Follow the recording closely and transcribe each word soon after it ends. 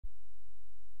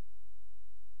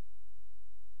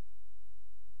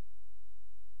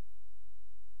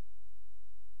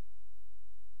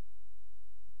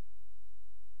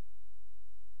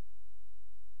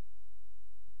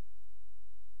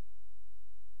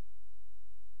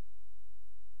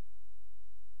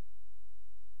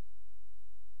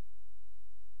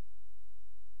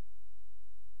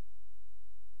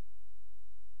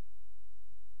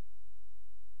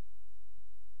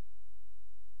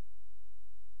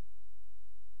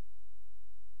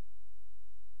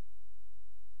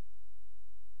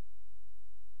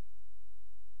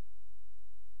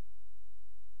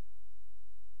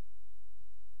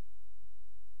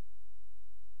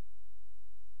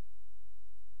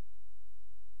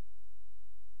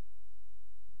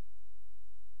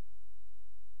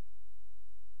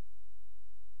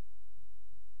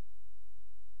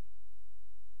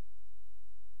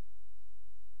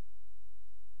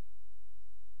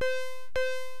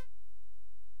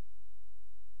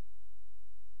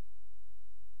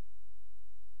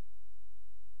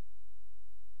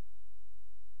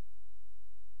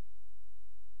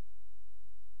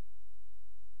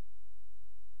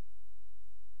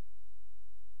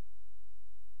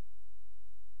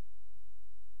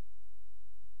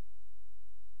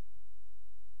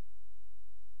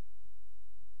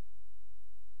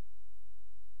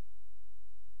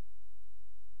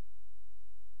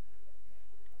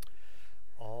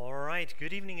right,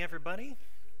 good evening, everybody.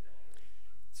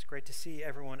 It's great to see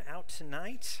everyone out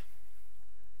tonight.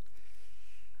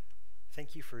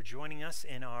 Thank you for joining us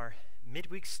in our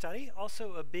midweek study.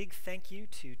 Also, a big thank you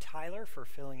to Tyler for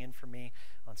filling in for me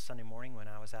on Sunday morning when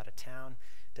I was out of town.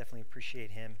 Definitely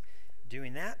appreciate him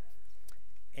doing that.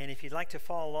 And if you'd like to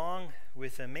follow along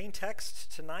with the main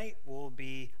text tonight, we'll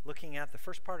be looking at the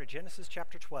first part of Genesis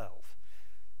chapter 12.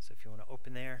 So if you want to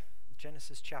open there,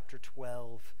 Genesis chapter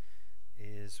 12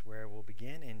 is where we'll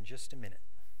begin in just a minute.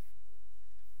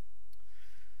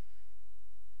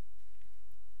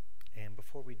 And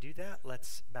before we do that,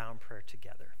 let's bow in prayer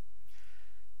together.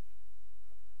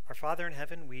 Our Father in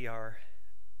heaven, we are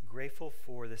grateful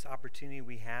for this opportunity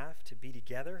we have to be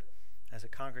together as a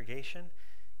congregation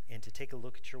and to take a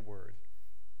look at your word.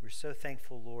 We're so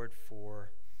thankful, Lord, for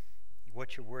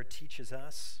what your word teaches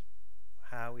us,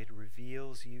 how it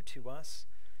reveals you to us.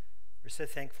 We're so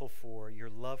thankful for your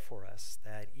love for us,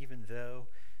 that even though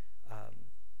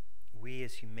we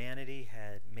as humanity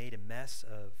had made a mess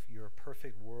of your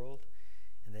perfect world,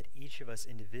 and that each of us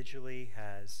individually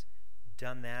has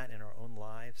done that in our own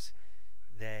lives,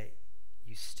 that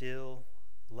you still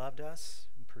loved us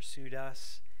and pursued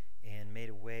us and made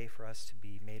a way for us to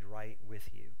be made right with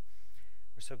you.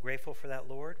 We're so grateful for that,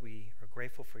 Lord. We are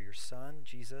grateful for your Son,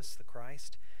 Jesus the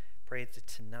Christ. Pray that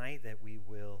tonight that we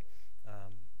will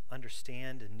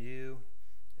understand anew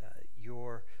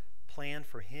your plan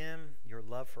for him, your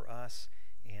love for us,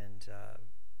 and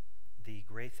the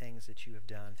great things that you have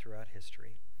done throughout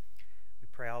history. We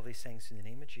pray all these things in the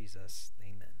name of Jesus.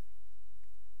 Amen.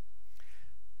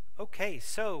 Okay,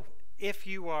 so if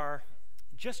you are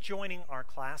just joining our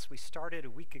class, we started a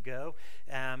week ago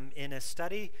in a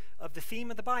study of the theme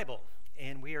of the Bible.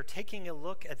 And we are taking a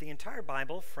look at the entire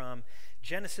Bible from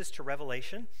Genesis to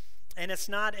Revelation. And it's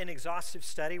not an exhaustive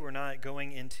study. We're not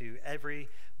going into every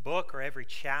book or every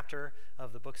chapter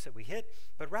of the books that we hit,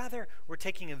 but rather we're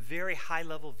taking a very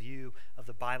high-level view of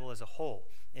the Bible as a whole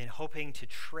and hoping to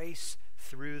trace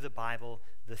through the Bible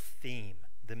the theme,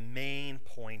 the main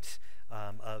point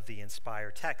of the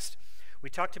inspired text. We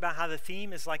talked about how the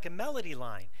theme is like a melody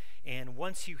line. And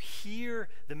once you hear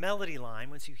the melody line,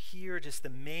 once you hear just the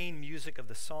main music of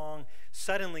the song,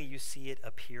 suddenly you see it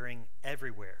appearing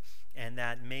everywhere. And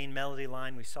that main melody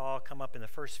line we saw come up in the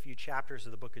first few chapters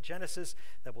of the book of Genesis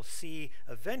that we'll see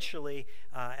eventually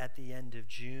at the end of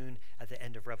June, at the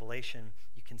end of Revelation.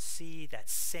 You can see that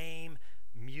same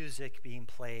music being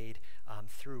played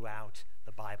throughout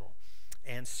the Bible.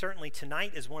 And certainly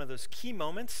tonight is one of those key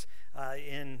moments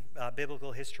in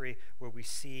biblical history where we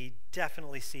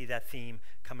definitely see that theme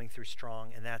coming through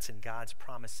strong, and that's in God's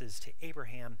promises to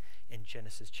Abraham in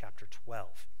Genesis chapter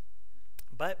 12.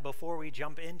 But before we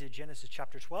jump into Genesis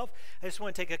chapter 12, I just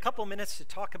want to take a couple minutes to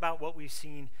talk about what we've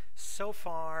seen so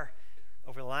far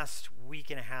over the last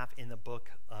week and a half in the book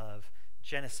of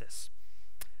Genesis.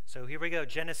 So here we go,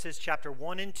 Genesis chapter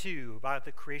 1 and 2, about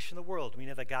the creation of the world. We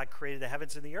know that God created the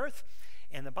heavens and the earth,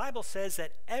 and the Bible says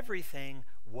that everything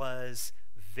was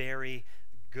very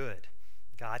good.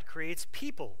 God creates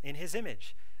people in his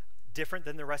image, different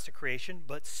than the rest of creation,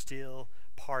 but still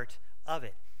part of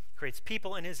it. Creates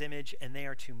people in his image, and they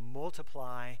are to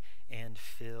multiply and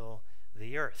fill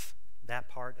the earth. That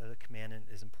part of the commandment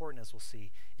is important, as we'll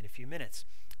see in a few minutes.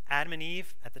 Adam and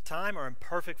Eve at the time are in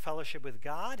perfect fellowship with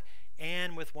God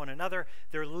and with one another.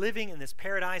 They're living in this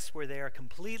paradise where they are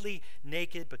completely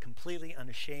naked but completely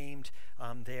unashamed.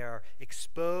 They are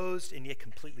exposed and yet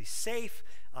completely safe.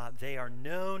 They are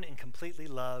known and completely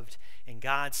loved, and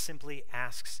God simply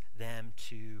asks them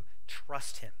to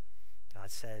trust him. God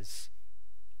says,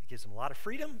 he gives them a lot of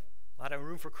freedom, a lot of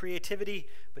room for creativity,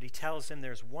 but he tells them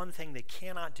there's one thing they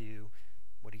cannot do.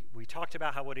 We talked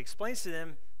about how what he explains to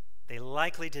them, they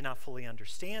likely did not fully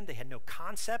understand. They had no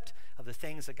concept of the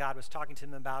things that God was talking to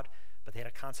them about, but they had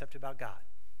a concept about God,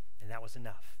 and that was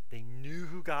enough. They knew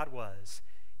who God was,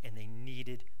 and they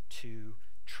needed to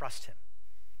trust him.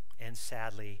 And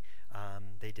sadly,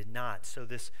 they did not. So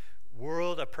this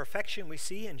world of perfection we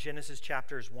see in Genesis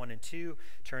chapters 1 and 2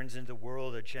 turns into the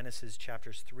world of Genesis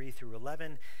chapters 3 through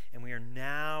 11, and we are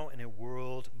now in a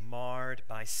world marred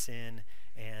by sin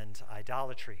and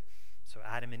idolatry. So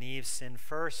Adam and Eve sinned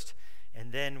first,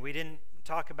 and then we didn't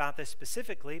talk about this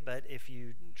specifically, but if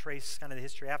you trace kind of the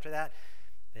history after that,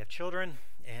 they have children,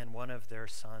 and one of their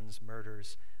sons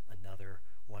murders another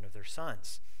one of their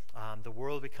sons. The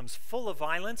world becomes full of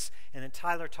violence, and then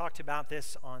Tyler talked about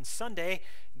this on Sunday.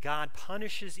 God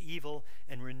punishes evil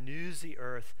and renews the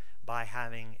earth by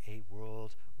having a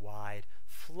worldwide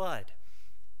flood.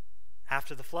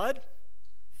 After the flood,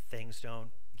 things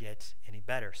don't get any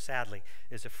better, sadly.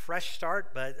 It's a fresh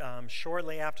start, but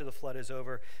shortly after the flood is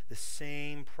over, the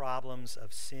same problems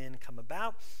of sin come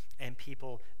about, and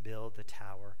people build the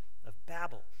Tower of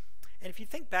Babel. And if you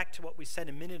think back to what we said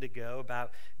a minute ago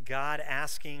about God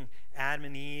asking Adam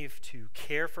and Eve to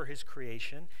care for his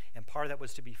creation, and part of that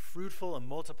was to be fruitful and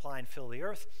multiply and fill the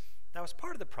earth, that was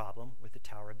part of the problem with the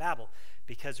Tower of Babel.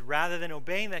 Because rather than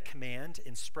obeying that command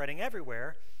and spreading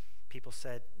everywhere, people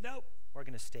said, nope, we're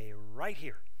going to stay right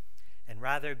here. And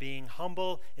rather being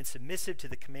humble and submissive to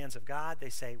the commands of God, they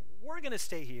say, we're going to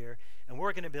stay here, and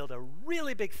we're going to build a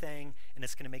really big thing, and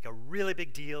it's going to make a really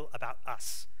big deal about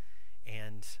us.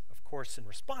 And of course, in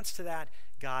response to that,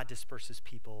 God disperses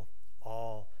people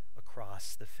all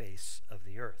across the face of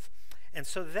the earth. And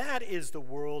so that is the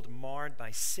world marred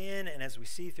by sin, and as we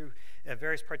see through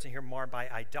various parts in here, marred by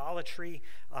idolatry,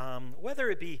 whether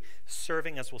it be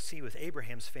serving, as we'll see with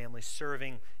Abraham's family,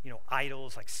 serving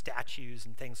idols like statues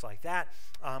and things like that,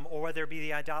 or whether it be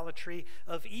the idolatry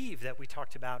of Eve that we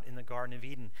talked about in the Garden of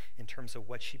Eden in terms of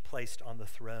what she placed on the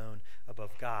throne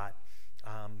above God.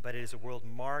 But it is a world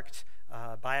marked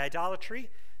by idolatry,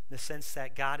 in the sense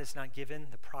that God is not given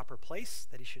the proper place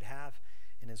that he should have,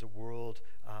 and is a world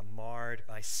marred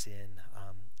by sin,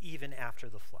 even after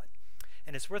the flood.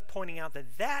 And it's worth pointing out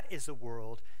that that is the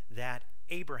world that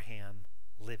Abraham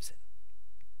lives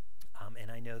in. And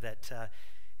I know that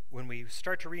when we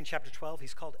start to read in chapter 12,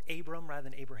 he's called Abram rather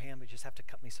than Abraham, but you just have to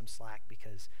cut me some slack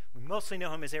because we mostly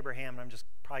know him as Abraham, and I'm just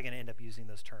probably going to end up using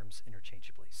those terms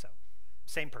interchangeably. So,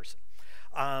 same person.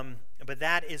 But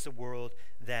that is the world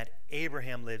that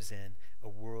Abraham lives in, a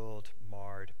world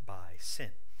marred by sin.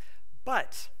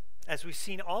 But, as we've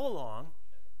seen all along,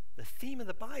 the theme of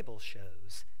the Bible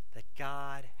shows that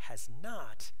God has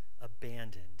not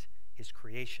abandoned his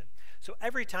creation. So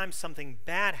every time something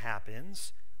bad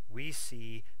happens, we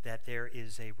see that there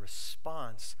is a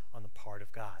response on the part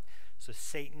of God. So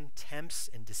Satan tempts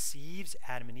and deceives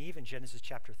Adam and Eve in Genesis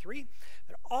chapter 3,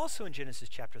 but also in Genesis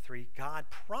chapter 3, God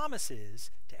promises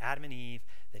to Adam and Eve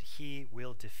that he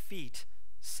will defeat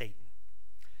Satan.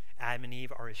 Adam and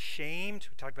Eve are ashamed.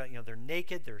 We talked about, they're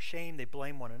naked, they're ashamed, they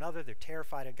blame one another, they're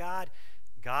terrified of God.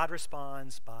 God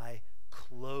responds by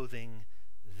clothing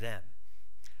them.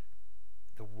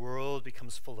 The world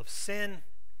becomes full of sin.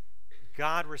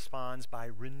 God responds by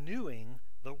renewing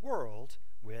the world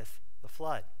with the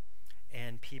flood.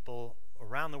 And people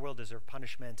around the world deserve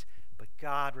punishment, but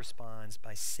God responds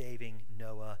by saving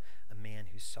Noah, a man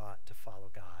who sought to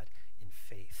follow God in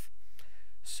faith.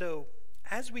 So,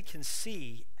 as we can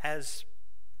see, as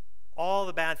all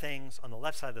the bad things on the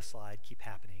left side of the slide keep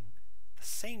happening, at the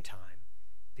same time,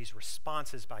 these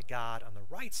responses by God on the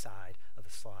right side of the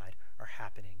slide are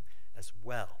happening as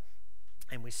well.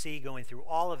 And we see going through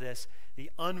all of this,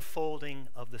 the unfolding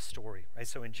of the story, right?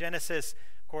 So in Genesis,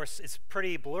 of course, it's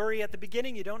pretty blurry at the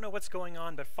beginning. You don't know what's going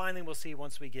on, but finally we'll see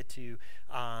once we get to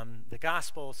the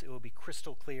Gospels, it will be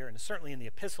crystal clear, and certainly in the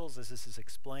epistles, as this is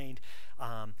explained,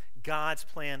 God's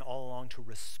plan all along to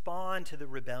respond to the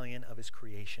rebellion of his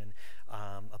creation,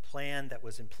 a plan that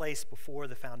was in place before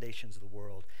the foundations of the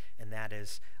world, and that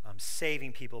is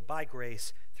saving people by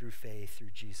grace through faith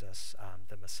through Jesus,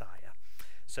 the Messiah.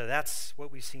 So that's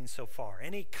what we've seen so far.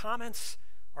 Any comments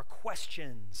or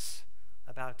questions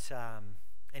about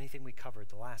anything we covered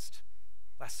the last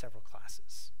several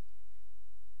classes?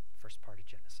 First part of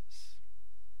Genesis.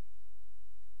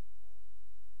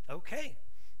 Okay,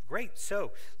 great.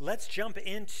 So let's jump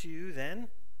into then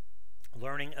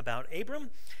learning about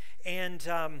Abram. And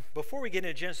before we get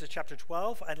into Genesis chapter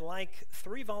 12, I'd like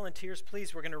 3 volunteers,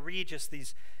 please. We're going to read just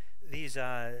these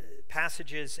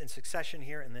passages in succession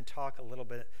here and then talk a little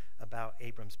bit about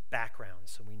Abram's background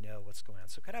so we know what's going on.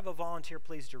 So could I have a volunteer,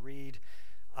 please, to read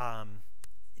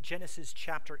Genesis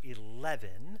chapter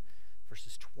 11,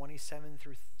 verses 27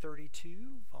 through 32.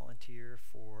 Volunteer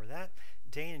for that.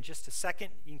 Dane, in just a second,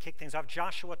 you can kick things off.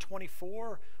 Joshua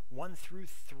 24, 1 through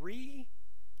 3.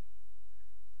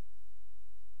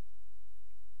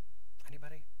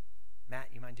 Anybody? Matt,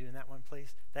 you mind doing that one,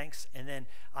 please? Thanks. And then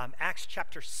Acts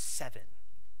chapter 7.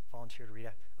 Volunteer to read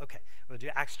it. Okay, we'll do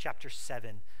Acts chapter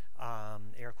 7.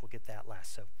 Eric will get that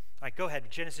last. So, all right, go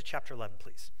ahead. Genesis chapter 11,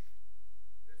 please.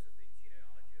 This is the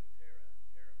genealogy of Terah.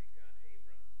 Terah begot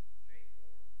Abram,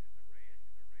 Nahor, and Haran,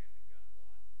 and Haran begot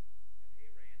Lot. And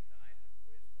Haran died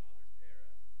before his father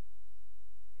Terah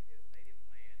in his native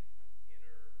land in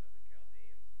Ur of the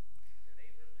Chaldeans. And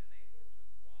Abram and Nahor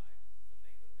took wives. The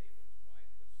name of Abram's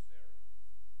wife was Sarah,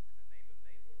 and the name of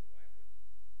Nahor's wife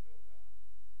was Milcah,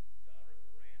 the daughter of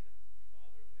Haran, the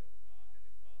father of Milcah, and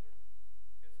the father of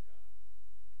Iscah.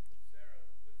 But Sarah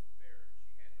was barren;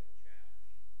 she had no child.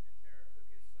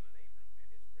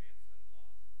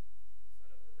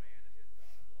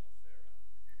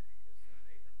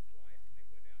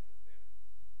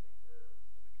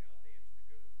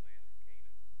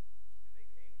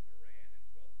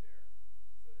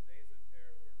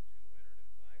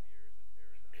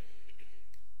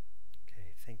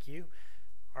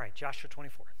 All right, Joshua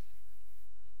 24.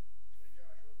 Then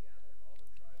Joshua gathered all the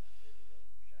tribes of Israel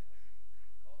to Shechem,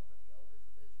 and called for the elders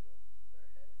of Israel, for their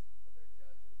heads, for their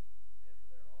judges, and for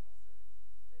their officers,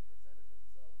 and they presented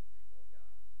themselves before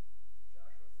God. And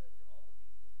Joshua said to all the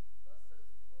people, Thus says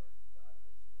the Lord God of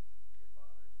Israel, your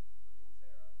fathers, including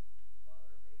Terah, the father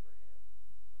of Abraham,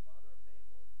 and the father of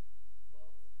Nahor,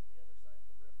 dwelt on the other side of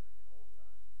the river in old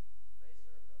times, and they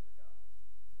served other gods.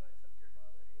 So I took your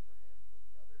father Abraham from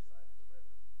the other side of the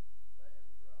river, led him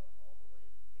throughout all the land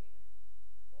of Canaan,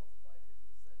 and multiplied his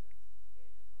descendants, and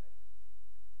gave him Isaac.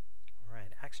 All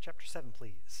right, Acts chapter 7,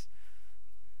 please.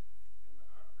 And the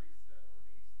high priest said, Are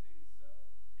these things so?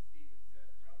 And Stephen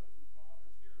said, Brothers and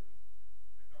fathers, hear me.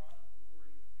 The God of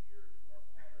glory appeared to our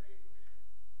father Abraham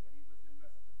when he was in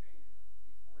Mesopotamia,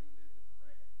 before he lived in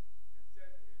Haran, and said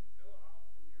to him, Go out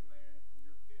from your land, from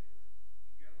your kindred,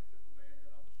 and go into the land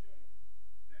that I will show you.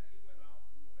 Then he went out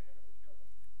from the land of the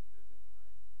Chaldeans and lived in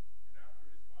Haran. And after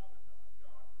his father died,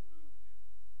 God removed him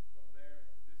from there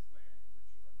to this land in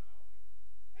which you are now living.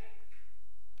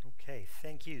 Okay,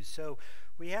 thank you. So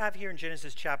we have here in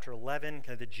Genesis chapter 11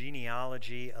 kind of the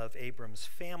genealogy of Abram's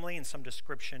family and some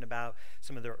description about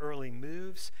some of their early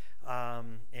moves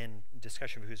and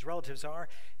discussion of who his relatives are.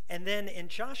 And then in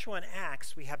Joshua and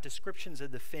Acts, we have descriptions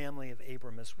of the family of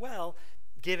Abram as well,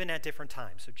 given at different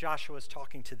times. So Joshua is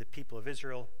talking to the people of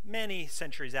Israel many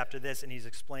centuries after this, and he's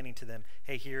explaining to them,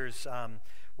 hey, here's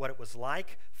what it was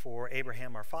like for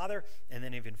Abraham, our father. And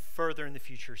then even further in the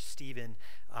future, Stephen,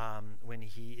 when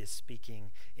he is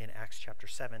speaking in Acts chapter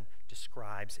 7,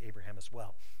 describes Abraham as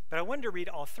well. But I wanted to read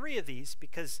all three of these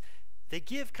because they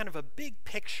give kind of a big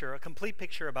picture, a complete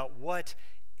picture about what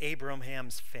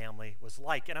Abraham's family was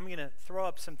like. And I'm going to throw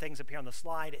up some things up here on the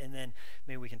slide, and then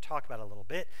maybe we can talk about it a little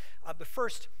bit. But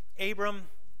first, Abram,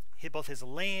 both his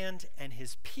land and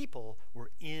his people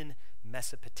were in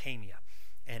Mesopotamia.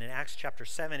 And in Acts chapter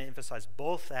 7, it emphasized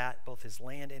both his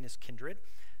land and his kindred.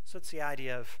 So it's the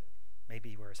idea of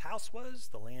maybe where his house was,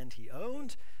 the land he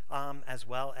owned, as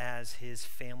well as his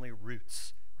family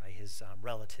roots, right? His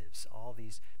relatives. All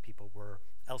these people were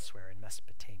elsewhere in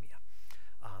Mesopotamia.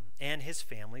 And his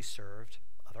family served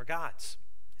other gods.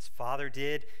 His father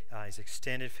did, his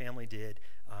extended family did.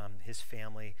 His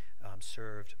family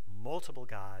served multiple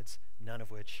gods, none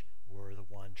of which were the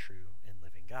one true and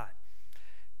living God.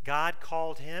 God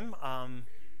called him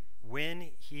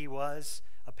when he was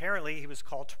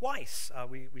called twice.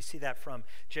 We see that from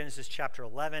Genesis chapter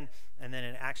 11, and then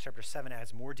in Acts chapter 7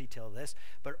 adds more detail to this.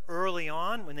 But early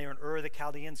on, when they were in Ur of the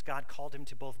Chaldeans, God called him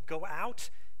to both go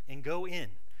out and go in.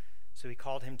 So he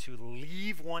called him to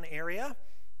leave one area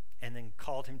and then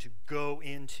called him to go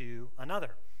into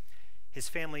another. His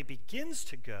family begins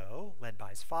to go, led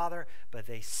by his father, but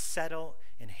they settle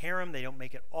in Haran. They don't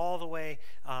make it all the way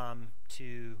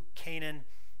to Canaan.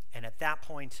 And at that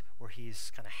point, where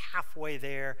he's kind of halfway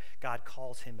there, God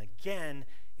calls him again,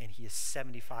 and he is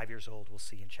 75 years old, we'll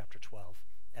see in chapter 12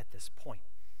 at this point.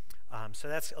 So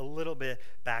that's a little bit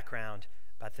background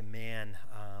about the man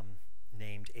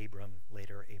named Abram,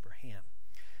 later Abraham.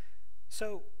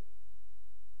 So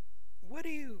what do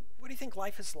you think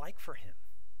life is like for him?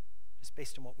 Just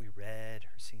based on what we read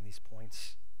or seeing these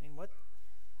points. I mean,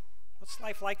 what's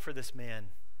life like for this man,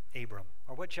 Abram?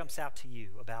 Or what jumps out to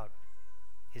you about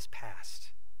his past?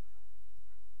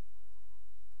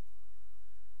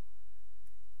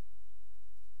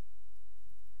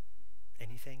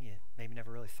 Anything you maybe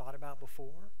never really thought about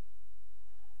before?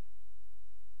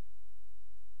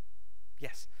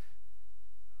 Yes.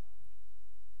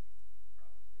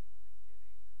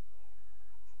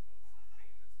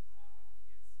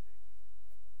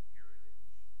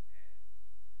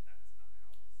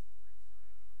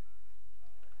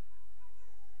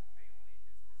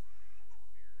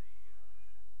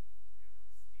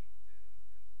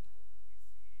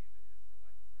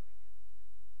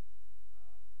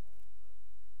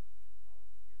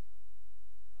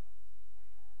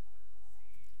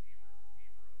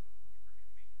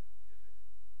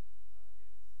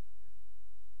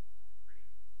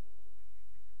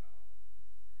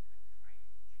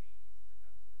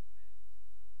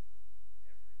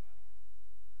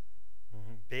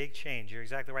 Big change. You're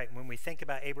exactly right. When we think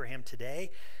about Abraham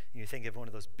today, you think of one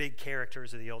of those big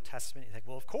characters of the Old Testament. You think,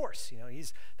 well, of course,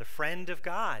 he's the friend of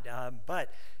God.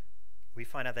 But we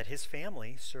find out that his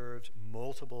family served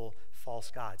multiple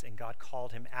false gods, and God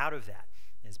called him out of that.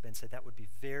 As Ben said, that would be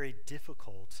very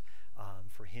difficult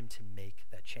for him to make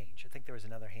that change. I think there was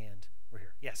another hand. We're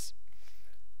here. Yes.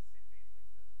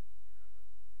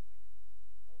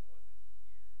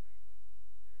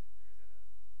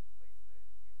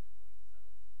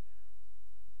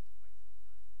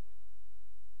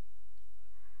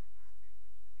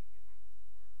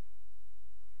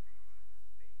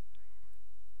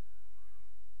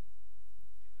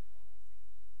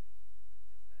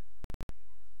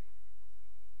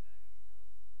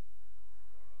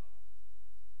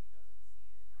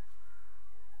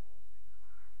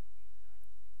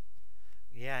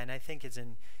 Yeah, and I think it's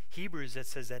in Hebrews that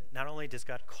says that not only does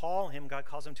God call him, God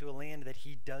calls him to a land that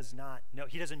he does not know.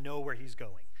 He doesn't know where he's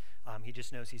going. He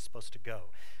just knows he's supposed to go.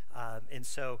 And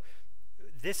so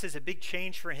this is a big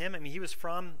change for him. I mean, he was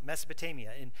from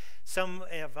Mesopotamia, and some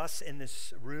of us in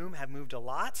this room have moved a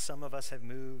lot. Some of us have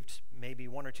moved maybe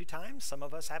 1 or 2 times. Some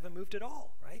of us haven't moved at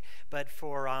all, right? But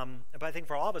I think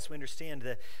for all of us, we understand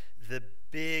the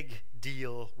big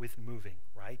deal with moving,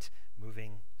 right?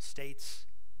 Moving states,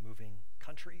 moving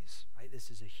countries, right?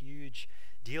 This is a huge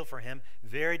deal for him.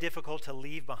 Very difficult to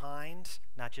leave behind,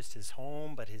 not just his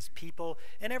home, but his people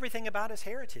and everything about his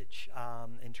heritage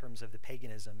in terms of the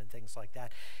paganism and things like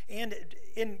that. And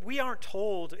we aren't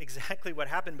told exactly what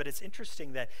happened, but it's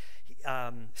interesting that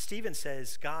Stephen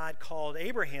says God called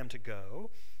Abraham to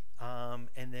go,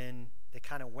 and then they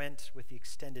kind of went with the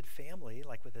extended family,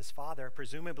 like with his father.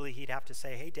 Presumably he'd have to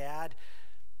say, hey, Dad,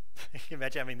 can you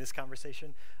imagine having this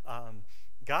conversation?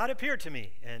 God appeared to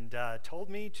me and told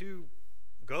me to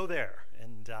go there,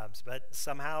 and but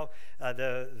somehow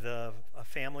the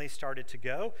family started to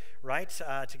go right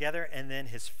together, and then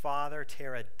his father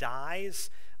Terah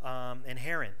dies in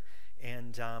Haran,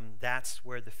 and that's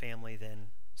where the family then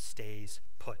stays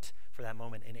put for that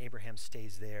moment, and Abraham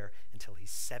stays there until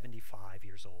he's 75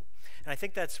 years old. And I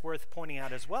think that's worth pointing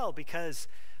out as well, because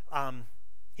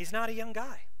he's not a young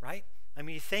guy, right? I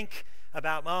mean, you think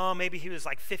about, oh, maybe he was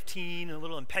like 15 and a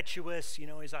little impetuous,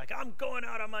 he's like, I'm going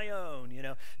out on my own,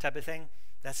 type of thing.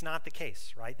 That's not the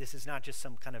case, right? This is not just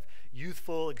some kind of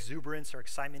youthful exuberance or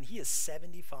excitement. He is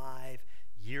 75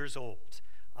 years old,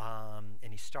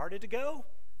 and he started to go,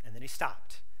 and then he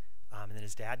stopped, and then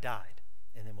his dad died,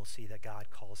 and then we'll see that God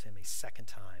calls him a second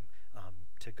time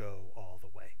to go all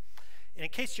the way. And in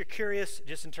case you're curious,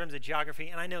 just in terms of geography,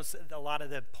 and I know a lot of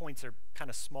the points are kind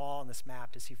of small on this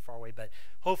map to see far away, but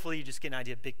hopefully you just get an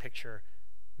idea, big picture,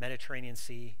 Mediterranean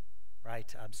Sea,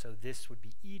 right? So this would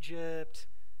be Egypt,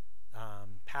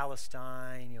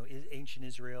 Palestine, ancient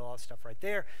Israel, all that stuff right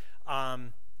there.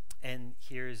 And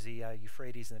here's the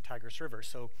Euphrates and the Tigris River.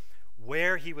 So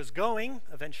where he was going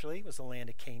eventually was the land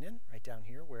of Canaan, right down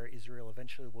here, where Israel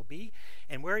eventually will be.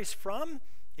 And where he's from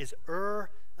is Ur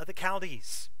of the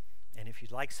Chaldees. And if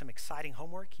you'd like some exciting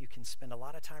homework, you can spend a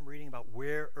lot of time reading about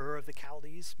where Ur of the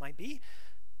Chaldees might be.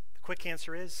 The quick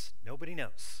answer is nobody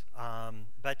knows.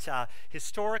 But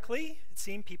historically, it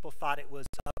seemed people thought it was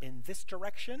up in this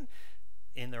direction.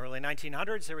 In the early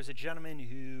 1900s, there was a gentleman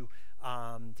who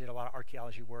did a lot of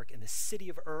archaeology work in the city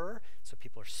of Ur. So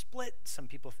people are split. Some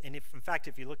people, and in fact,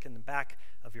 if you look in the back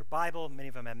of your Bible, many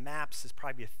of them have maps. It's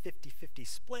probably a 50-50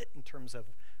 split in terms of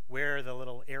where the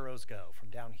little arrows go, from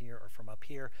down here or from up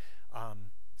here.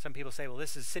 Some people say, well,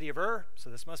 this is the city of Ur, so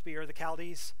this must be Ur of the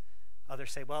Chaldees.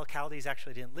 Others say, well, Chaldees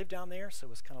actually didn't live down there, so it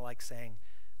was kind of like saying,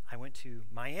 I went to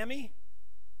Miami.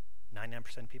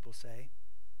 99% of people say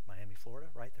Miami, Florida,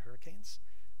 right, the hurricanes.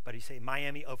 But you say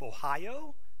Miami of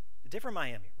Ohio, a different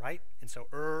Miami, right? And so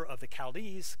Ur of the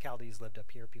Chaldees lived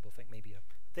up here. People think maybe up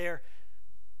there.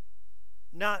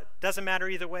 Doesn't matter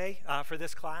either way for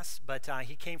this class, but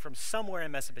he came from somewhere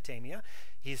in Mesopotamia.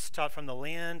 He's taught from the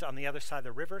land on the other side of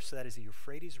the river, so that is the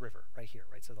Euphrates River right here,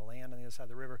 right? So the land on the other side of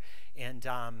the river, and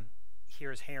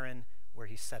here's Haran where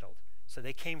he settled. So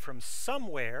they came from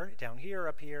somewhere down here,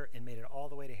 up here, and made it all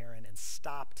the way to Haran and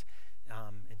stopped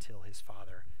until his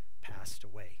father passed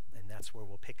away. And that's where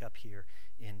we'll pick up here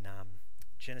in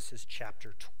Genesis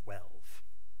chapter 12.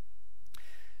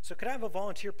 So could I have a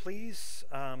volunteer, please,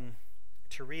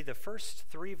 to read the first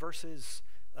 3 verses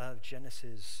of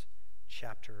Genesis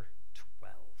chapter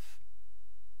 12.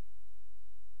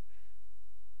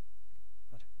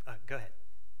 Go ahead.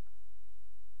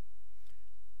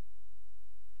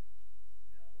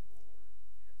 Now the Lord had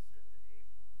said to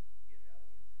Abram, get out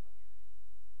of your country,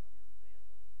 from your family,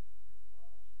 and from your father's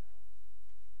house,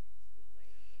 to a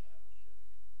land that I will show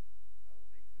you. I will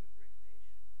make you a great nation.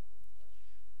 I will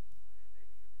bless you and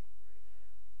make your name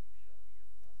great, and you shall be a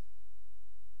blessing.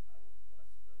 I will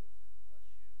bless those who bless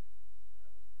you, and I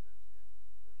will curse him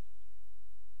who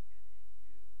curses you.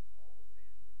 And in you all the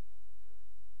families of the earth shall be blessed.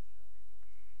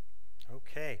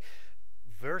 Okay.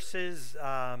 Verses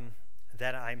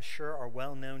that I'm sure are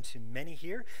well known to many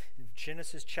here.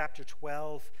 Genesis chapter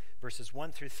 12, verses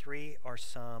 1 through 3 are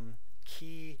some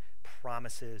key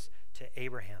promises to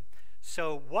Abraham.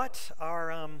 So what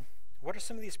are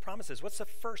some of these promises? What's the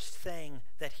first thing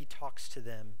that he talks to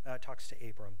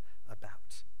Abram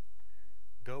about?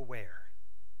 Go where?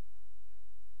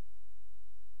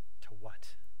 To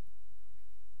what?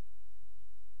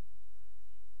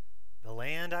 The land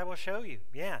land I will show you.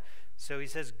 Yeah. So he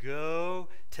says, go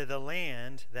to the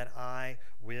land that I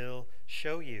will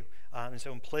show you. And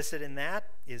so implicit in that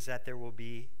is that there will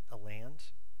be a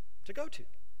land to go to,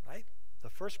 right? The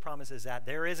first promise is that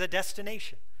there is a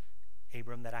destination,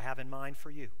 Abram, that I have in mind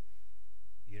for you.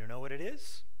 You don't know what it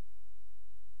is.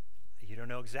 You don't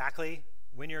know exactly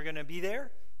when you're going to be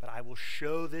there, but I will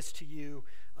show this to you.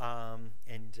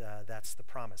 And that's the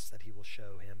promise, that he will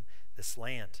show him this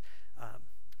land.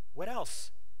 What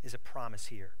else is a promise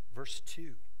here? Verse 2. He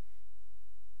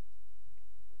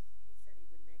said he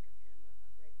would make of him a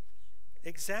great nation.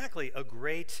 Exactly, a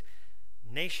great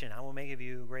nation. I will make of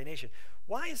you a great nation.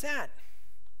 Why is that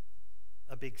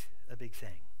a big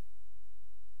thing?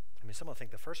 I mean, some will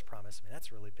think the first promise, I mean,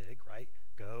 that's really big, right?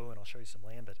 Go and I'll show you some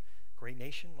land, but great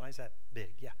nation, why is that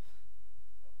big? Yeah.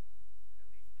 At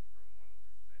least from one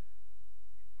perspective,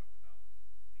 we talked about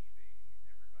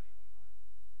leaving everybody behind.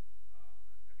 I mean, some of his family did come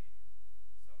with him,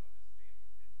 but that was his family. That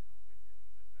didn't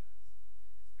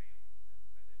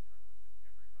represent everybody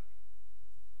he was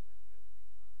familiar with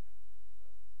and in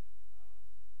contact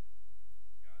with.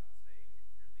 So God was saying,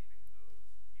 you're leaving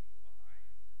those people behind.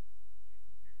 You're going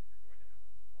to have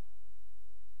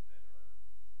a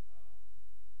whole lot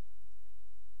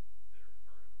more people that are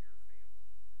part of your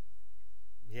family.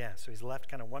 Yeah, so he's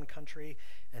left kind of one country,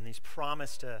 and he's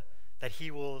promised that he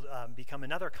will become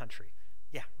another country.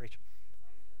 Yeah, Rachel.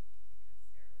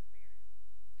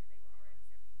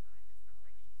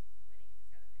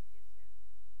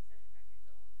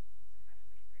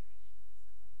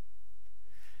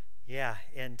 Yeah,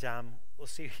 and we'll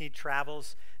see. He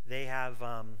travels. They have,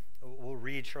 we'll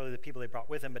read shortly the people they brought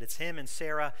with him, but it's him and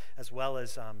Sarah, as well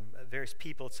as various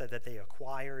people. It said that they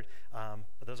acquired,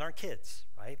 but those aren't kids,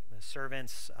 right?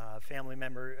 Servants, family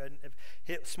member,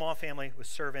 small family with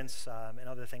servants and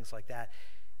other things like that.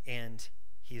 And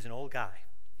he's an old guy.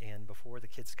 And before the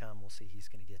kids come, we'll see he's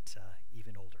going to get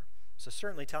even older. So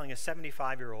certainly telling a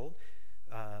 75-year-old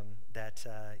that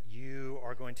you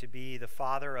are going to be the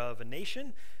father of a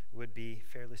nation would be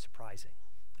fairly surprising.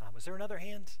 Was there another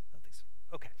hand? I don't think so.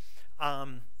 Okay.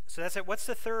 So that's it. What's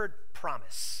the third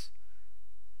promise?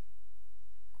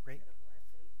 Great.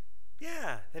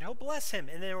 Yeah, that he'll bless him.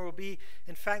 And there will be,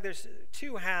 in fact, there's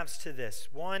two halves to this.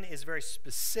 One is very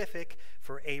specific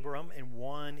for Abram, and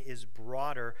one is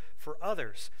broader for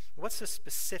others. What's the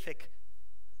specific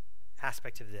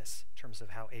aspect of this in terms of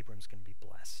how Abram's going to be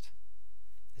blessed?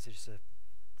 Is it just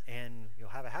and you'll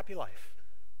have a happy life?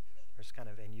 Or it's kind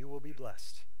of, and you will be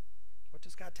blessed. What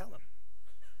does God tell him?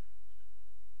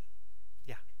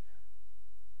 Yeah.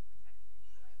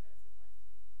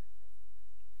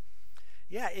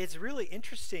 Yeah, it's really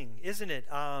interesting, isn't it?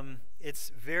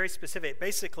 It's very specific.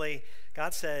 Basically,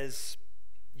 God says,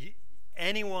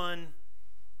 anyone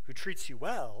who treats you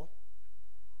well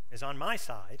is on my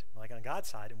side, like on God's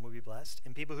side, and will be blessed.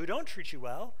 And people who don't treat you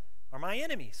well are my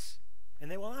enemies, and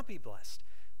they will not be blessed,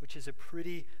 which is a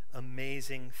pretty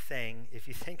amazing thing if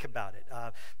you think about it.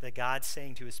 That God's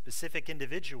saying to a specific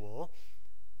individual,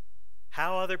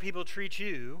 how other people treat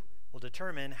you will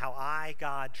determine how I,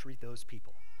 God, treat those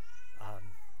people,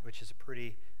 which is a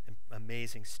pretty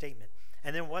amazing statement.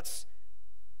 And then what's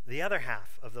the other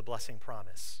half of the blessing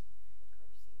promise?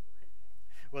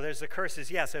 Well, there's the curses.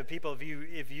 Yeah, so people,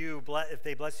 if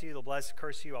they bless you, they'll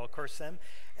curse you, I'll curse them.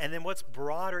 And then what's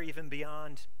broader even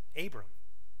beyond Abram?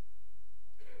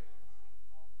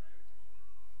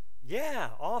 Yeah,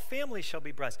 all families shall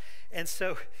be blessed. And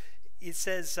so it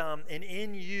says, and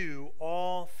in you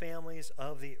all families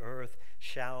of the earth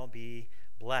shall be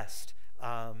blessed.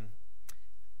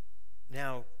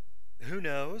 Now, who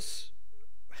knows?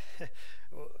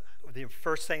 The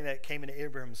first thing that came into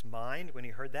Abraham's mind when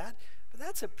he heard that, but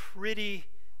that's a pretty,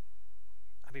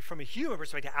 I mean, from a human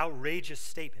perspective, outrageous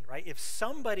statement, right? If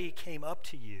somebody came up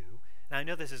to you, and I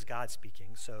know this is God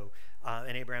speaking, so,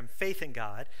 and Abraham, faith in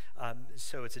God,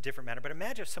 so it's a different matter. But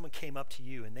imagine if someone came up to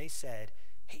you and they said,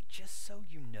 hey, just so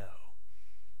you know,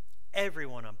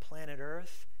 everyone on planet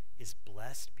Earth is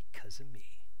blessed because of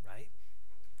me, right?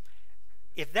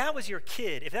 If that was your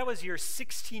kid, if that was your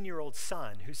 16-year-old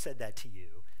son who said that to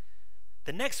you,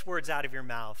 the next words out of your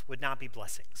mouth would not be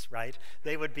blessings, right?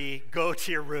 They would be, go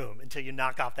to your room until you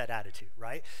knock off that attitude,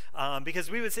 right?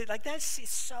 Because we would say, like, that's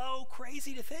so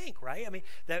crazy to think, right? I mean,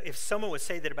 that if someone would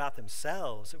say that about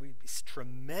themselves, it would be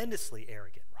tremendously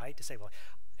arrogant, right? To say, well,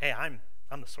 hey, I'm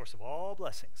the source of all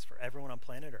blessings for everyone on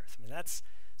planet Earth. I mean, it's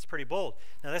pretty bold.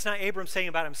 Now, that's not Abram saying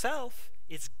about himself.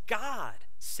 It's God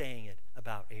saying it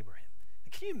about Abraham.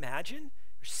 And can you imagine?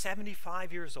 You're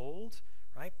 75 years old,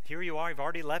 right? Here you are, you've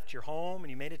already left your home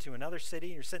and you made it to another city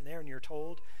and you're sitting there and you're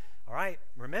told, all right,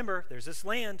 remember, there's this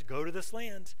land, go to this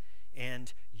land.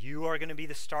 and you are going to be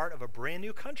the start of a brand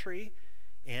new country,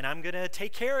 and I'm going to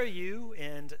take care of you,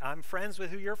 and I'm friends with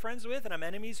who you're friends with, and I'm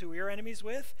enemies who you're enemies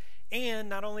with. And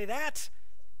not only that,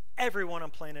 everyone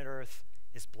on planet Earth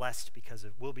is blessed because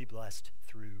it will be blessed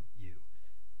through you.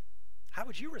 How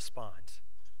would you respond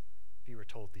if you were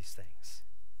told these things?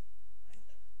 I don't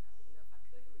even know if I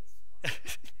could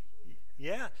respond.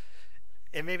 Yeah.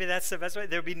 And maybe that's the best way.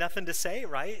 There'd be nothing to say,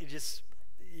 right?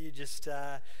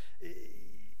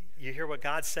 You hear what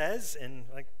God says and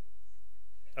like,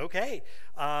 okay.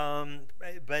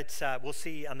 But we'll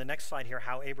see on the next slide here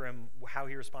how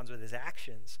he responds with his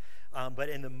actions. But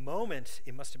in the moment,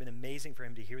 it must have been amazing for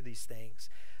him to hear these things.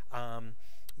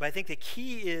 But I think the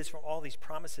key is from all these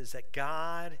promises that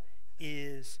God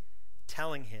is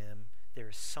telling him there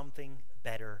is something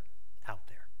better out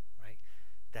there, right?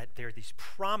 That there are these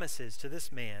promises to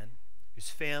this man whose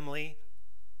family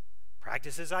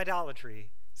practices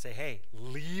idolatry. Say, hey,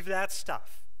 leave that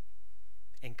stuff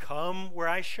and come where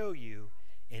I show you.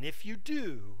 And if you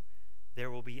do, there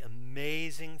will be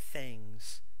amazing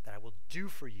things that I will do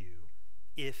for you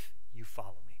if you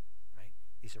follow me, right?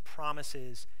 These are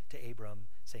promises to Abram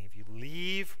saying, if you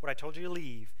leave what I told you to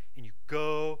leave and you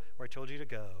go where I told you to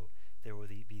go, there will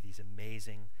be these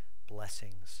amazing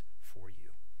blessings for you.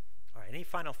 All right, any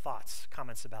final thoughts,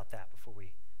 comments about that before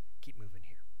we keep moving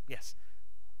here? Yes?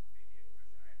 Maybe a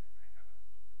question. I haven't looked at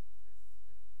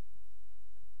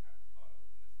this and haven't thought of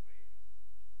it in this way.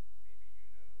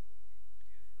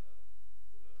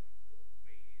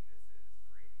 Maybe you know, is the way this is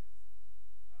phrased. I mean, we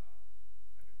look at this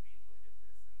and see this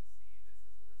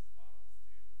as a response to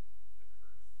the curse in the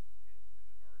garden,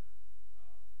 very clearly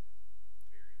so.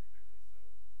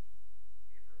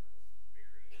 Abram was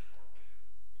very far removed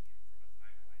from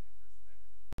a timeline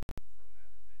perspective from that event.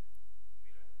 And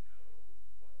we don't know what his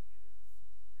real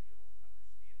understanding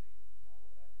of all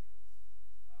of that is.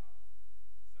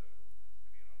 So, I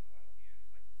mean, on one hand,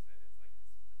 like you said, it's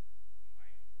like this a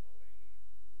mind-blowing,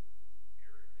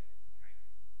 arrogant kind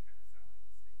of sounding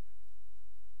statement.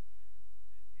 In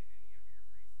any of your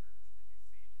research, did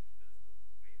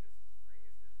you see, does the way this is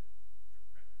phrased,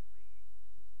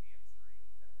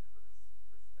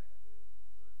 is it directly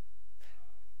answering that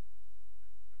curse perspective?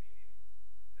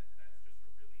 Or, I mean, that's just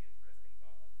a really interesting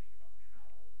thought to think about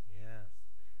how Yeah.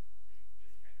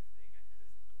 this kind of thing at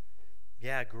this point.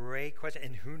 Yeah, great question.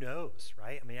 And who knows,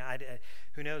 right? I mean,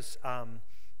 who knows?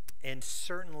 And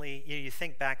certainly, you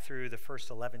think back through the first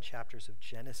 11 chapters of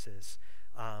Genesis,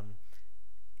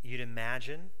 you'd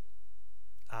imagine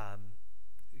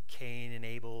Cain and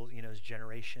Abel, his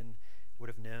generation would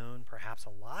have known perhaps a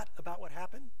lot about what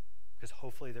happened because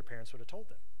hopefully their parents would have told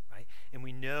them, right? And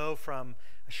we know from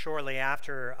shortly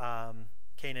after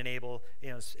Cain and Abel,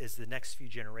 as the next few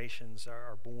generations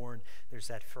are born, there's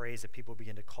that phrase that people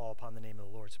begin to call upon the name of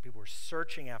the Lord. So people were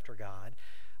searching after God.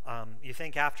 You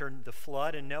think after the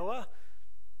flood and Noah,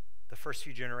 the first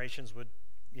few generations would,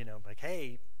 like,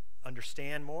 hey,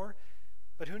 understand more.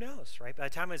 But who knows, right? By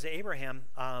the time it was Abraham,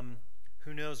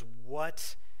 who knows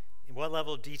what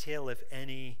level of detail, if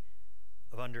any,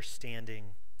 of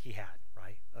understanding he had,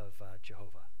 right, of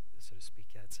Jehovah, so to speak.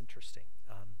 Yeah, it's interesting.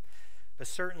 But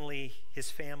certainly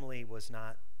his family was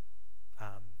not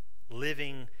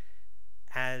living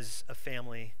as a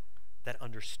family that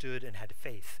understood and had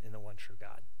faith in the one true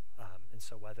God. And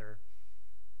so whether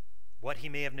what he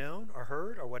may have known or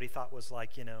heard or what he thought was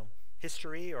like,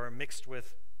 history or mixed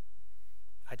with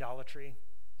idolatry,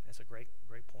 that's a great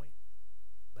point.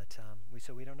 But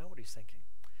we don't know what he's thinking.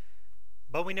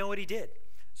 But we know what he did.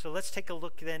 So let's take a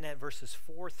look then at verses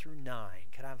 4 through 9.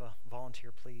 Could I have a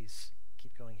volunteer, please?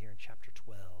 Keep going here in chapter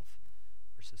 12,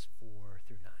 verses 4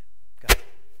 through 9. Go ahead.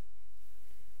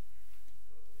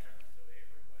 So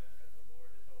Abram went as the Lord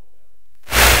had told him,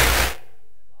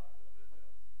 and Lot was with him.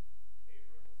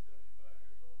 Abram was 75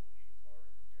 years old when he departed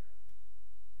from Haran.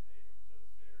 And Abram took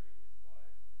Sarai his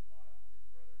wife, and Lot his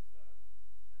brother's son,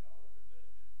 and all their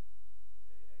possessions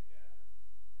that they had gathered,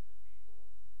 and the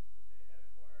people that they had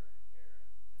acquired in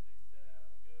Haran, and they set out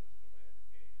to go to the land of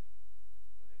Canaan.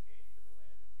 When they came to the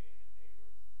land of Canaan,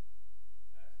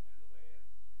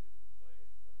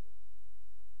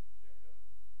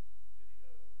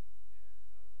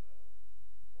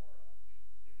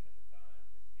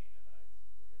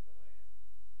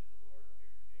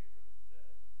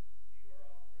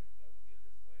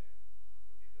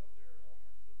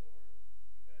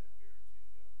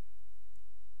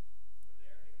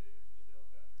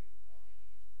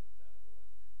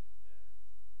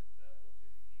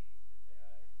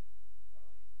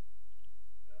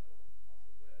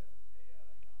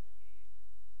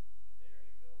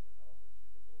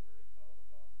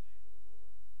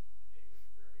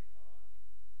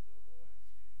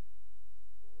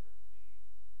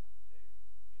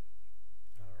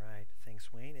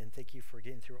 Thank you for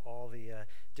getting through all the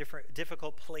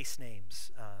difficult place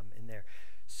names in there.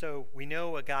 So we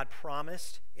know what God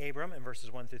promised Abram in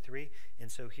verses 1 through 3.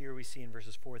 And so here we see in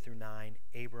verses 4 through 9,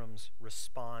 Abram's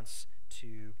response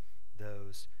to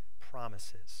those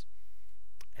promises.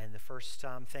 And the first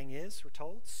thing is, we're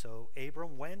told, so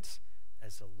Abram went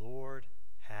as the Lord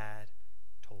had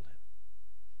told him.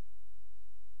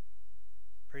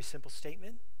 Pretty simple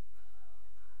statement.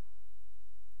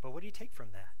 But what do you take from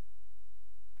that?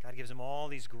 God gives him all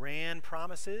these grand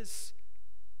promises.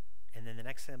 And then the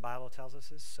next thing the Bible tells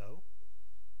us is, so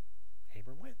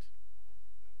Abram went.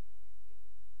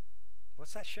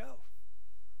 What's that show?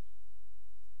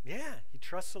 Yeah, he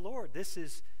trusts the Lord. This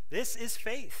is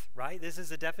faith, right? This is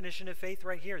the definition of faith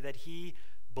right here, that he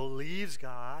believes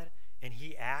God and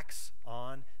he acts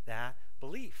on that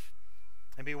belief.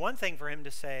 It'd be one thing for him to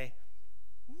say,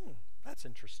 that's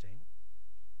interesting.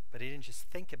 But he didn't just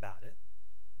think about it.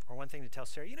 Or one thing to tell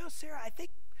Sarah, Sarah, I think,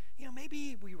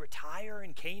 maybe we retire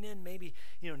in Canaan. Maybe,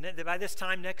 by this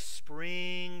time next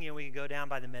spring, we can go down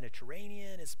by the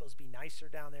Mediterranean. It's supposed to be nicer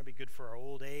down there, be good for our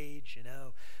old age,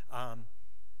 None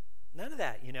of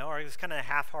that, or it's kind of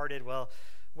half-hearted, well,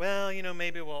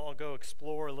 maybe I'll go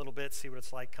explore a little bit, see what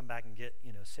it's like, come back and get,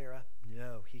 Sarah.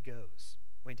 No, he goes.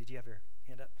 Wayne, did you have your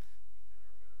hand up?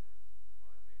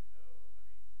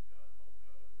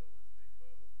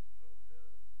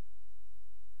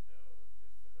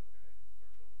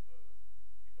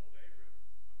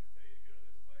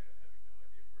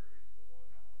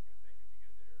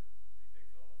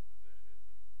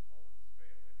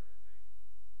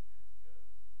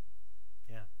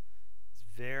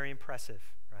 Very impressive,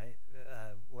 right?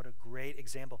 What a great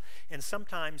example. And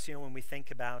sometimes, when we think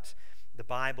about the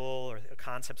Bible or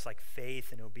concepts like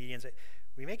faith and obedience,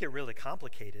 we make it really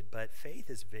complicated, but faith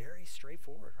is very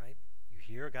straightforward, right? You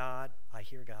hear God, I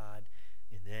hear God,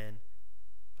 and then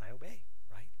I obey,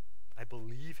 right? I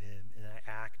believe him and I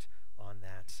act on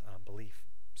that belief.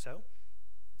 So,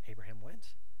 Abraham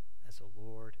went as the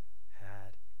Lord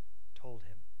had told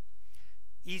him.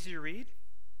 Easy to read.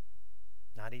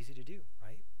 Not easy to do,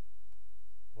 right?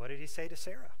 What did he say to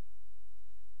Sarah?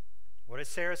 What did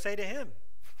Sarah say to him?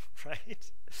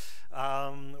 Right?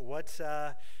 How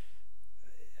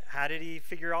did he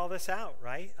figure all this out,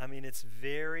 right? I mean, it's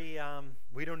very,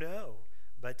 we don't know,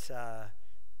 but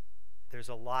there's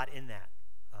a lot in that,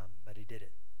 but he did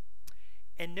it.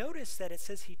 And notice that it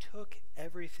says he took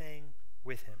everything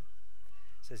with him.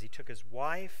 It says he took his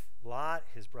wife, Lot,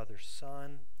 his brother's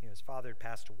son. His father had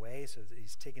passed away, so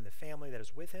he's taking the family that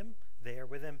is with him,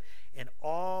 and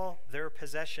all their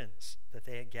possessions that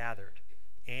they had gathered,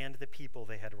 and the people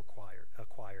they had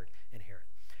acquired in Haran.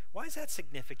 Why is that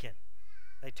significant?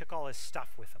 They took all his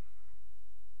stuff with them.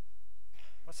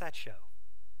 What's that show?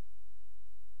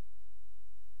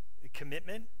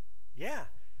 Commitment? Yeah.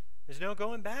 There's no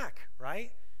going back,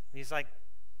 right? And he's like,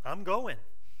 I'm going.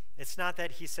 It's not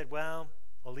that he said, well,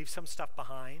 I'll leave some stuff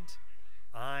behind.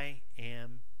 I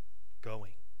am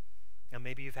going. Now,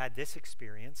 maybe you've had this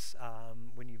experience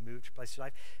when you moved to places of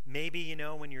life. Maybe,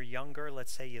 when you're younger,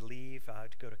 let's say you leave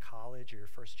to go to college or your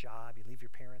first job, you leave your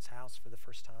parents' house for the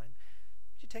first time.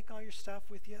 Did you take all your stuff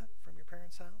with you from your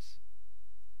parents' house?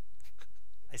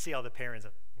 I see all the parents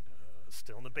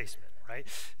still in the basement, right?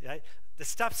 The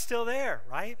stuff's still there,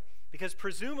 right? Because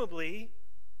presumably,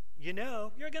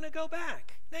 you're going to go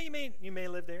back. Now, you may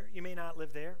live there. You may not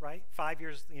live there, right? 5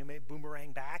 years, you may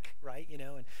boomerang back, right?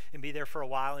 And be there for a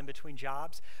while in between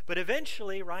jobs. But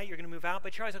eventually, right, you're going to move out.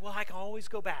 But you're always like, well, I can always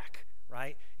go back,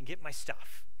 right? And get my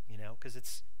stuff, because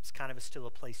it's kind of still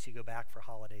a place you go back for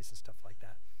holidays and stuff like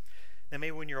that. Now,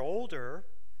 maybe when you're older,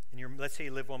 and let's say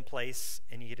you live one place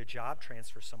and you get a job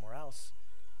transfer somewhere else,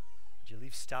 did you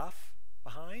leave stuff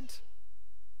behind?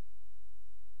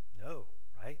 No,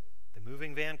 right? The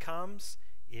moving van comes.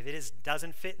 If it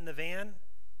doesn't fit in the van,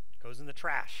 it goes in the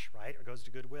trash, right? Or goes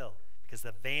to Goodwill. Because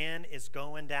the van is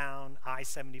going down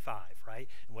I-75, right?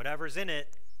 And whatever's in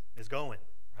it is going,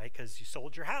 right? Because you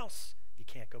sold your house, you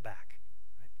can't go back.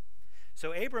 Right?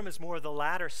 So Abram is more the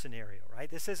latter scenario, right?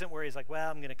 This isn't where he's like,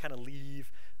 well, I'm going to kind of leave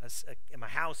my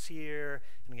house here, and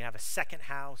I'm going to have a second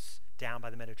house down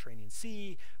by the Mediterranean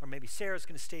Sea, or maybe Sarah's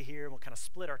going to stay here, and we'll kind of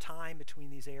split our time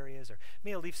between these areas, or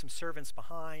maybe I'll leave some servants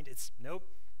behind. It's nope.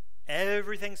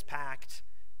 Everything's packed.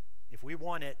 If we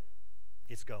want it,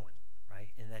 it's going, right?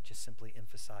 And that just simply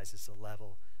emphasizes the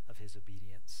level of his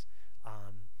obedience.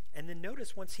 And then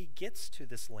notice once he gets to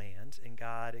this land, and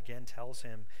God again tells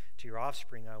him, to your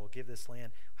offspring I will give this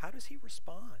land, how does he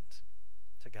respond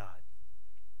to God?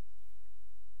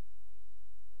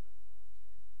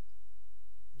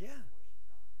 Yeah.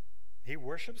 He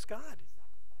worships God.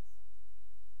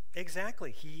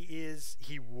 Exactly.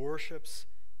 He worships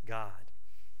God.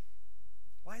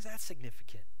 Why is that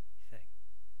significant, you think?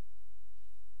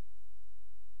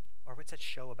 Or what's that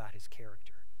show about his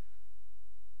character?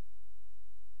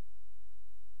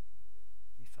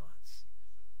 Any thoughts?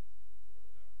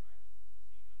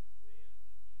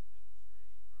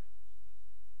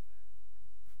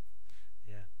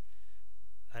 Yeah.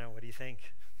 I don't know. What do you think?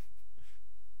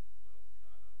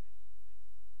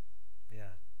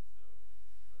 Yeah.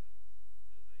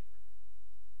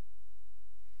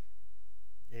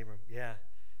 Abram, yeah.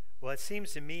 Well, it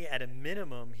seems to me at a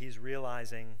minimum he's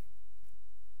realizing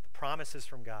the promises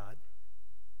from God.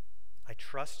 I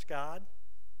trust God.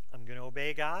 I'm going to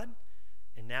obey God.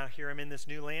 And now here I'm in this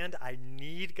new land. I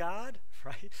need God,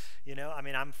 right?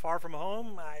 I'm far from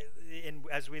home. And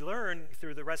as we learn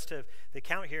through the rest of the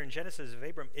account here in Genesis of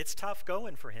Abram, it's tough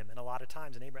going for him. And a lot of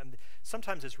times in Abram,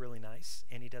 sometimes it's really nice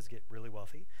and he does get really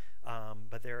wealthy.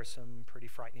 But there are some pretty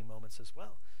frightening moments as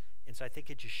well. And so I think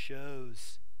it just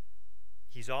shows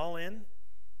he's all in.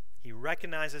 He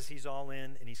recognizes he's all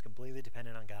in and he's completely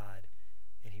dependent on God.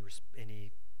 And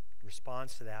he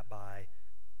responds to that by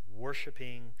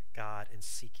worshiping God and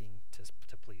seeking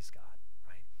to please God,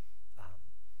 right?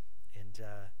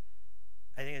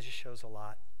 I think it just shows a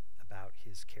lot about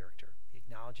his character. He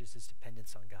acknowledges his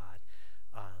dependence on God.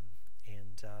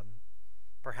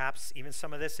 Perhaps even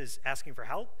some of this is asking for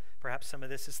help. Perhaps some of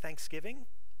this is thanksgiving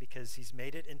because he's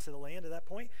made it into the land at that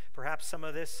point. Perhaps some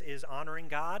of this is honoring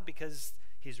God because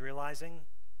he's realizing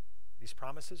these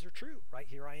promises are true, right?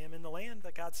 Here I am in the land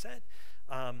that God said.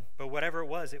 But whatever it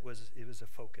was a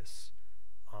focus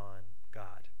on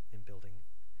God in building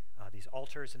these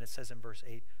altars. And it says in verse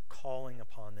 8, calling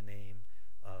upon the name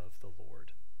of the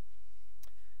Lord.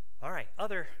 All right,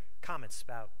 other comments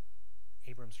about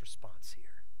Abram's response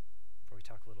here before we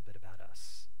talk a little bit about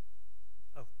us.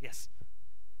 Oh, yes.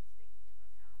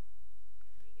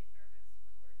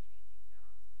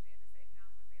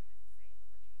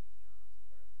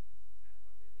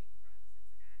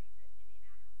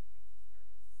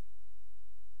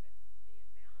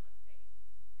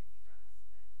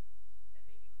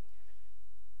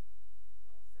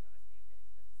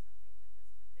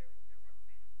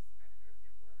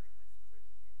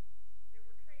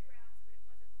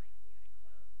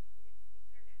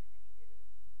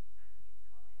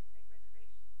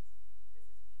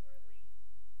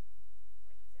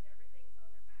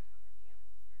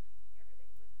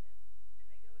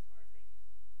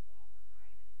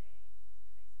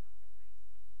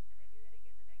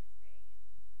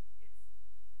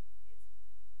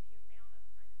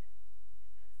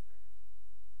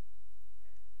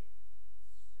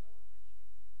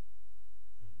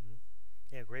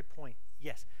 Yeah, great point.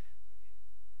 Yes.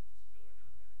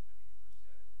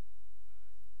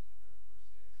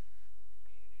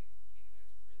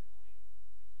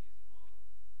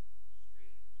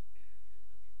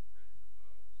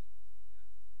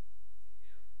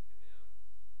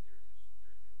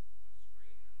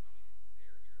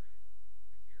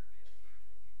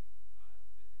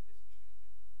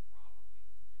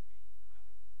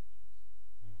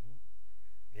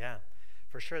 Yeah,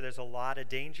 for sure. There's a lot of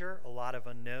danger, a lot of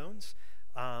unknowns.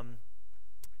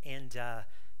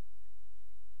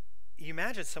 You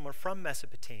imagine someone from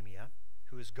Mesopotamia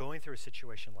who is going through a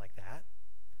situation like that.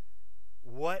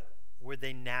 What would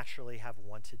they naturally have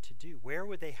wanted to do? Where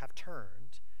would they have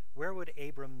turned? Where would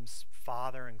Abram's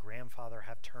father and grandfather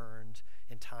have turned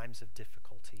in times of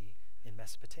difficulty in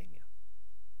Mesopotamia?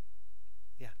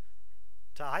 Yeah,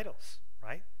 to idols,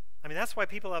 right? I mean, that's why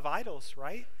people have idols,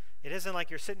 right? It isn't like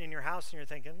you're sitting in your house and you're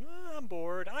thinking, oh, I'm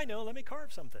bored. I know, let me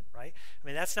carve something, right? I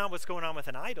mean, that's not what's going on with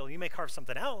an idol. You may carve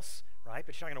something else, right?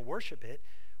 But you're not going to worship it.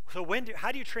 So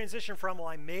how do you transition from, well,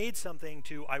 I made something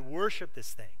to I worship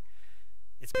this thing?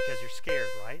 It's because you're scared,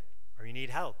 right? Or you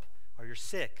need help, or you're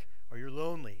sick, or you're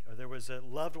lonely, or there was a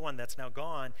loved one that's now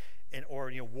gone,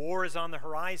 or war is on the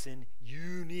horizon.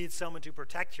 You need someone to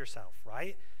protect yourself,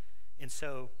 right? And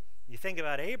so you think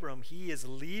about Abram, he is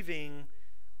leaving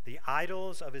the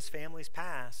idols of his family's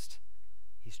past.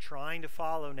 He's trying to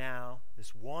follow now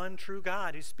this one true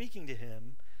God who's speaking to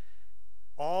him.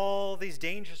 All these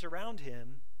dangers around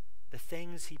him, the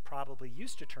things he probably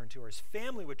used to turn to or his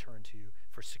family would turn to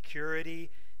for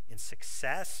security and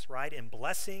success, right, and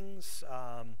blessings,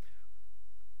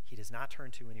 he does not turn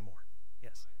to anymore.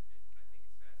 Yes.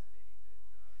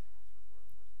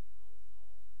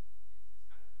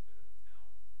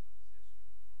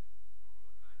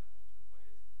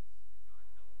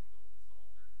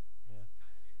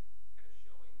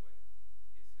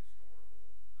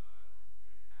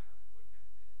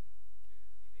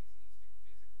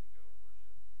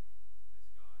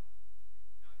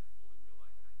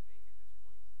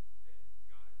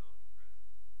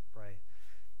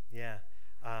 Yeah.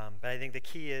 But I think the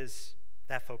key is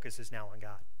that focus is now on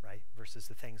God, right? Versus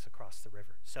the things across the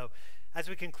river. So as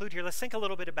we conclude here, let's think a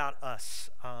little bit about us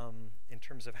in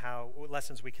terms of what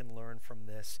lessons we can learn from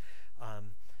this.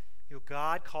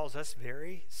 God calls us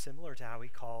very similar to how he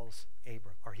calls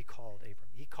Abram, or he called Abram.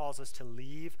 He calls us to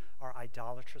leave our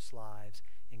idolatrous lives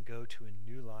and go to a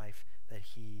new life that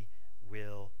he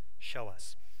will show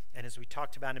us. And as we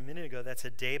talked about a minute ago, that's a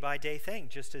day-by-day thing.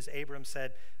 Just as Abram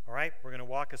said, all right, we're going to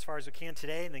walk as far as we can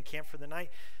today and then camp for the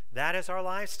night. That is our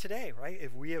lives today, right?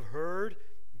 If we have heard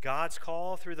God's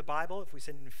call through the Bible, if we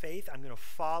said in faith, I'm going to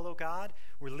follow God,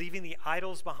 we're leaving the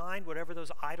idols behind, whatever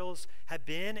those idols have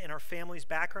been in our family's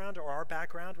background or our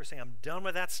background. We're saying, I'm done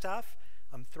with that stuff.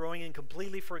 I'm throwing in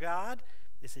completely for God.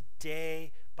 It's a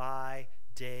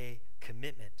day-by-day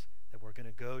commitment that we're going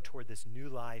to go toward this new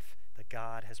life that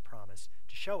God has promised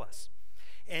to show us.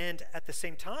 And at the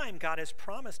same time, God has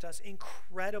promised us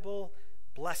incredible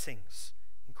blessings,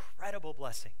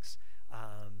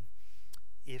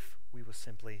 if we will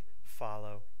simply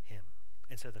follow him.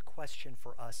 And so the question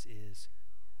for us is,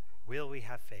 will we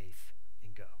have faith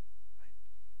and go? Right?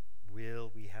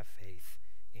 Will we have faith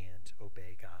and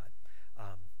obey God?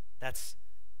 That's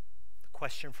the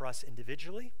question for us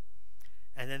individually.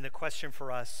 And then the question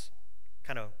for us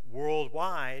kind of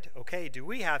worldwide, okay, do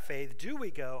we have faith? Do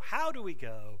we go? How do we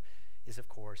go? Is, of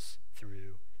course,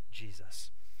 through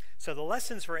Jesus. So the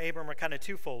lessons for Abram are kind of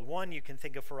twofold. One, you can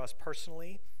think of for us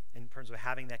personally in terms of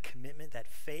having that commitment, that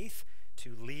faith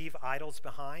to leave idols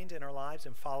behind in our lives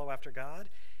and follow after God.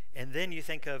 And then you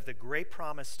think of the great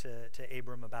promise to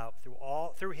Abram about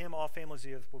through him all families of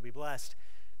the earth will be blessed,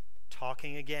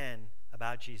 talking again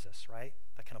about Jesus, right?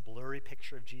 That kind of blurry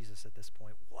picture of Jesus at this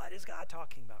point. What is God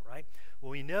talking about, right?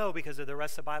 Well, we know because of the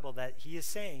rest of the Bible that he is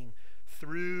saying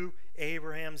through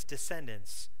Abraham's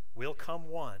descendants will come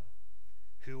one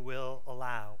who will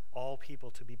allow all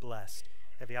people to be blessed,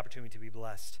 have the opportunity to be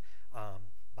blessed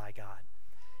by God.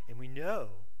 And we know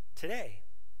today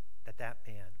that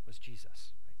man was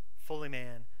Jesus, right? Fully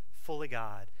man, fully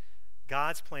God.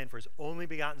 God's plan for his only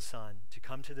begotten Son to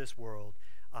come to this world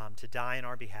to die in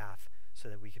our behalf so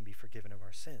that we can be forgiven of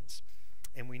our sins.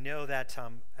 And we know that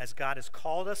as God has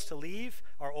called us to leave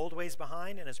our old ways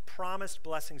behind and has promised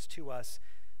blessings to us,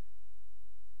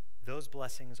 those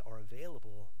blessings are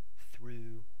available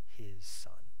through his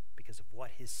Son because of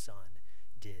what his Son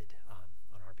did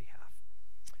on our behalf.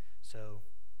 So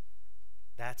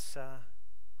that's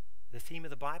the theme of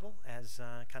the Bible as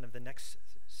kind of the next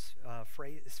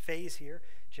phase here,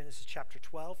 Genesis chapter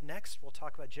 12. Next, we'll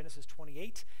talk about Genesis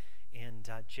 28 and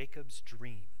Jacob's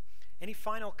dream. Any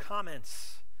final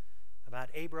comments about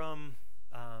Abram,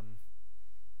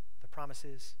 the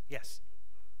promises? Yes.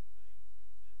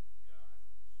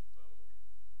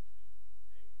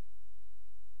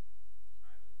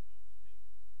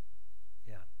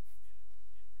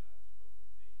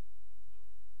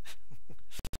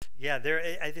 Yeah,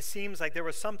 it seems like there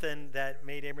was something that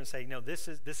made Abram say, no, this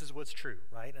is what's true,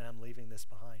 right? And I'm leaving this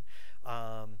behind.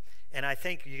 And I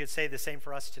think you could say the same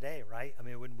for us today, right? I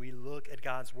mean, when we look at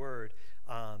God's word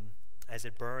as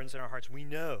it burns in our hearts, we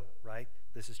know, right,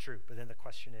 this is true. But then the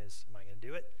question is, am I going to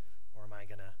do it? Or am I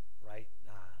going to, right,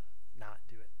 not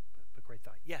do it? But great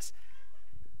thought. Yes?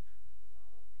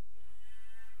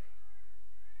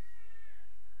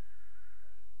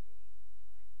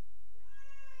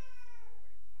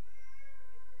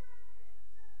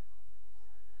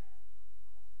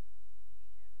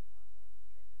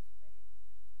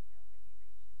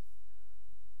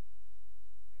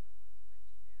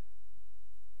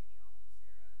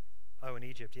 Oh, in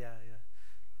Egypt, yeah.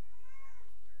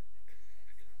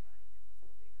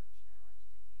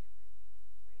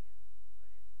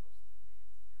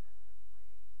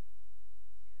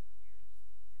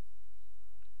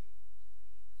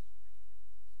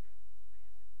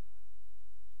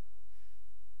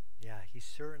 Yeah, he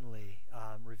certainly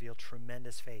revealed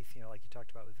tremendous faith, like you talked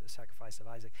about with the sacrifice of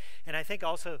Isaac. And I think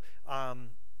also,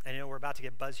 I know we're about to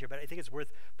get buzzed here, but I think it's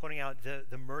worth pointing out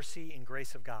the mercy and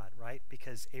grace of God, right?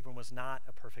 Because Abram was not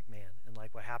a perfect man, and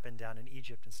like what happened down in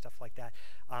Egypt and stuff like that.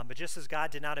 But just as God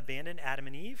did not abandon Adam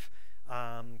and Eve,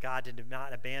 God did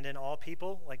not abandon all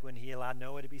people, like when he allowed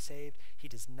Noah to be saved, he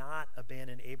does not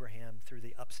abandon Abraham through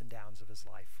the ups and downs of his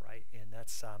life, right? And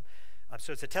that's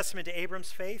so it's a testament to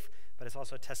Abram's faith, but it's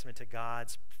also a testament to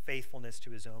God's faithfulness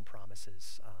to his own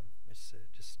promises. It's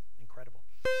just incredible.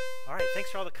 All right, thanks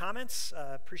for all the comments.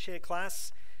 Appreciate it,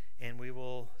 class. And we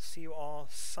will see you all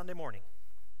Sunday morning.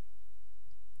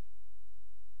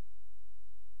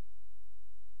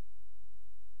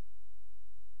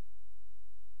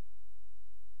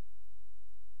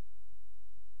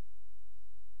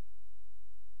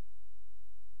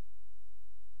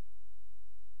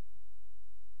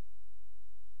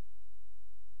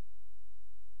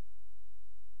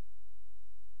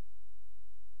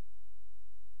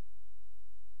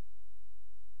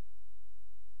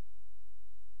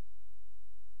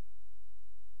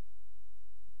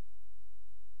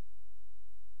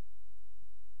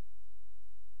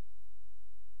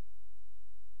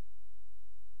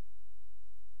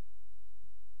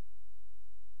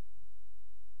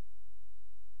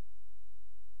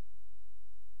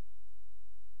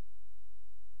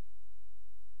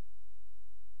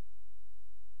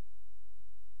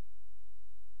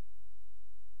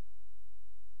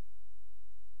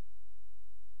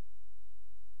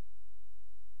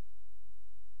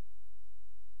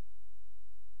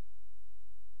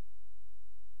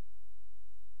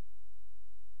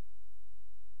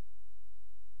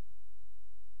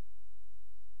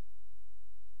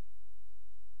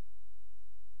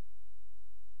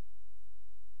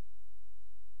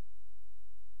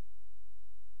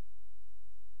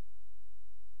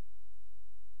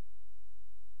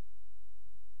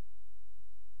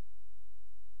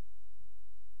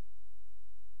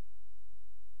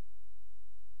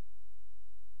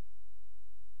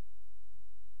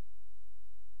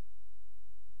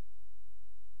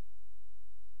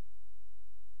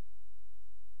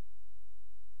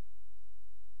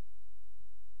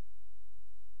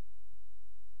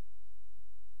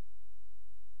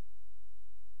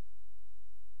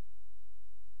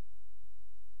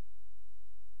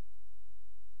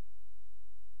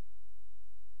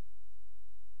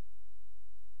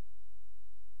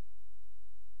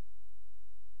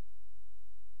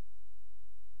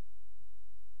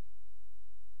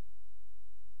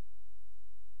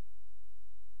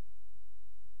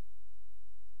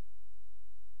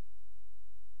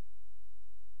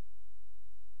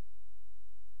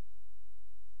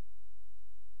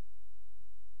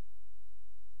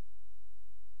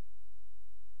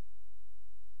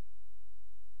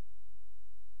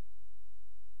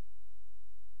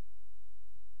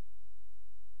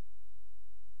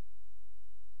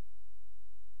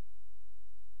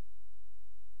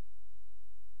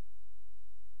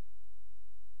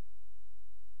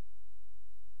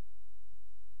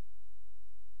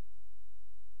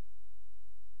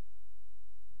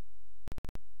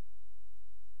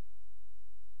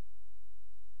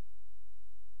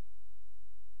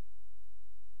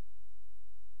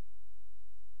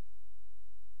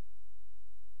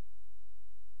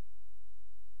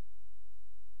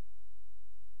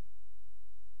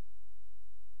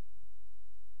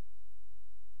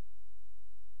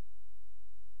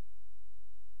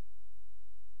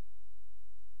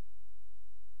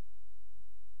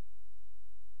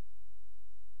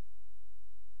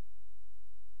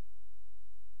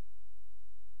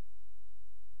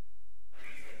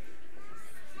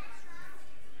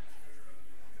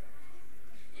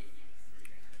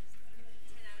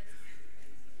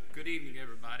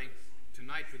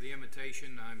 Tonight, for the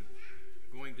invitation, I'm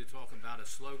going to talk about a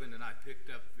slogan that I picked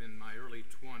up in my early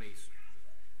 20s.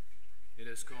 It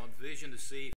is called Vision to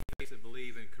See, Faith to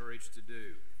Believe, and Courage to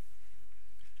Do.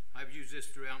 I've used this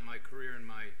throughout my career in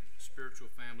my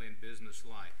spiritual, family, and business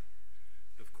life.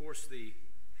 Of course, the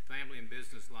family and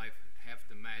business life have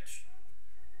to match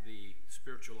the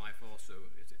spiritual life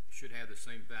also. It should have the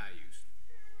same values.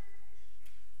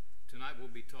 Tonight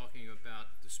we'll be talking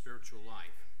about the spiritual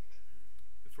life.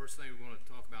 The first thing we're going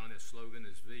to talk about in this slogan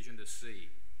is vision to see.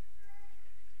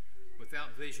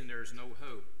 Without vision, there is no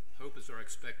hope. Hope is our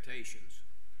expectations.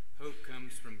 Hope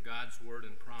comes from God's word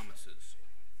and promises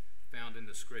found in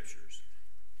the scriptures.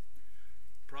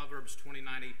 Proverbs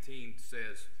 29:18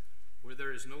 says, "Where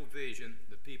there is no vision,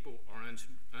 the people are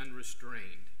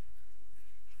unrestrained."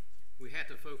 We have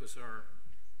to focus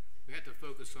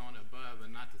on above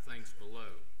and not the things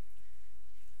below.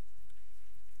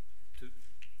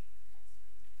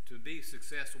 To be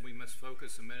successful, we must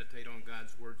focus and meditate on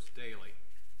God's words daily.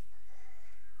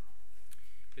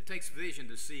 It takes vision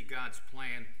to see God's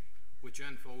plan, which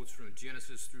unfolds from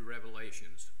Genesis through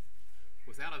Revelations.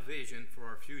 Without a vision for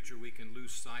our future, we can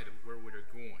lose sight of where we're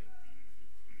going.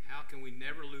 How can we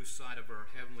never lose sight of our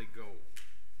heavenly goal?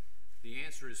 The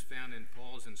answer is found in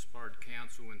Paul's inspired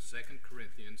counsel in 2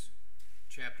 Corinthians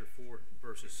chapter 4,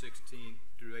 verses 16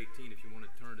 through 18, if you want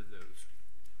to turn to those.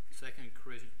 2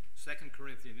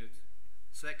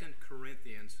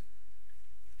 Corinthians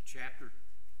chapter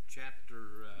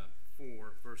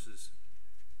 4, verses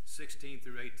 16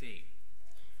 through 18.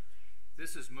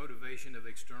 This is motivation of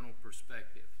external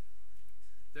perspective.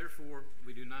 Therefore,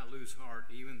 we do not lose heart,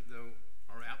 even though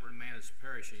our outward man is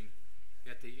perishing,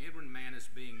 yet the inward man is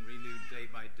being renewed day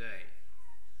by day.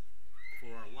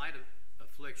 For our light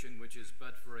affliction, which is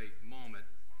but for a moment,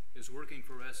 is working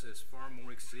for us as far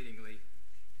more exceedingly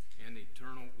an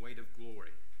eternal weight of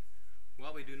glory.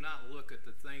 While we do not look at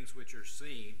the things which are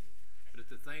seen, but at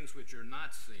the things which are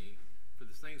not seen, for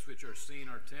the things which are seen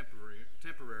are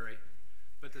temporary,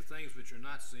 but the things which are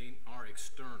not seen are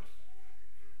external.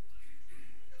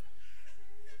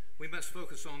 We must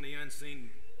focus on the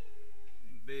unseen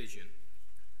vision.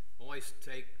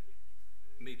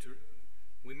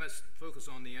 We must focus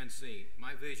on the unseen.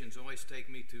 My visions always take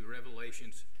me to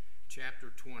Revelations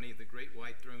chapter 20, the great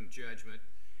white throne judgment,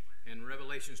 and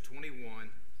Revelations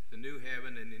 21, the new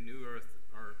heaven and the new earth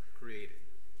are created.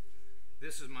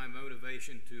 This is my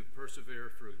motivation to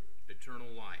persevere for eternal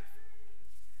life.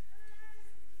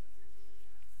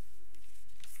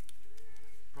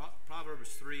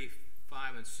 Proverbs 3,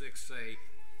 5, and 6 say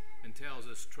and tells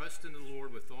us, "Trust in the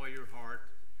Lord with all your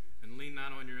heart and lean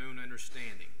not on your own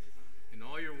understanding. In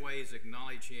all your ways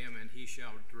acknowledge him, and he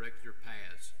shall direct your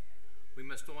paths." We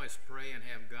must always pray and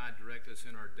have God direct us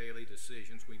in our daily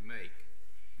decisions we make.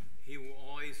 He will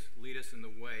always lead us in the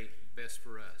way best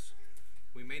for us.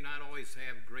 We may not always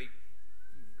have great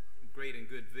and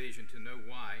good vision to know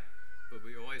why, but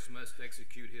we always must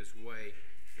execute his way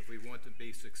if we want to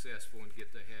be successful and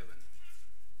get to heaven.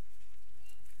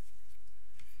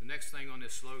 The next thing on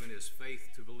this slogan is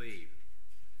faith to believe.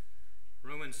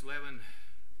 Romans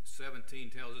 11:17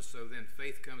 tells us, "So then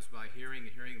faith comes by hearing,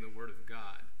 and hearing the word of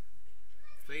God."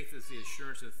 Faith is the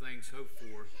assurance of things hoped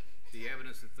for, the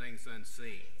evidence of things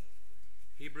unseen.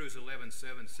 Hebrews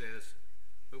 11:7 says,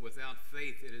 "But without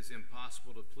faith it is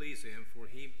impossible to please him, for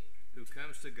he who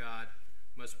comes to God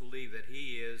must believe that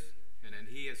he is, and that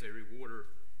he is a rewarder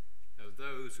of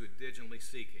those who diligently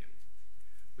seek him."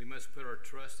 We must put our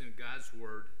trust in God's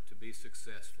word to be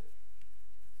successful.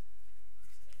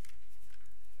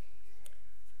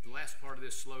 The last part of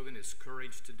this slogan is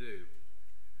courage to do.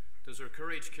 Does our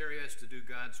courage carry us to do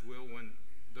God's will when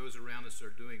those around us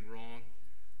are doing wrong?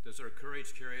 Does our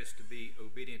courage carry us to be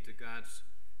obedient to God's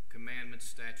commandments,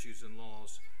 statutes, and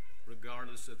laws,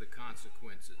 regardless of the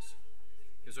consequences?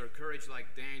 Is our courage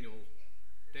like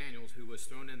Daniel's, who was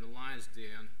thrown in the lion's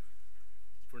den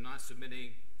for not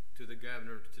submitting to the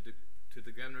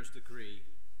governor's decree,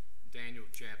 Daniel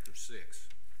chapter 6?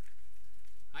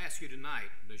 I ask you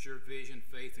tonight, does your vision,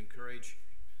 faith, and courage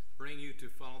bring you to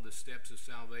follow the steps of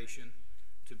salvation,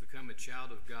 to become a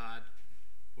child of God,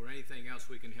 or anything else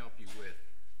we can help you with?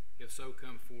 If so,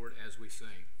 come forward as we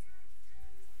sing.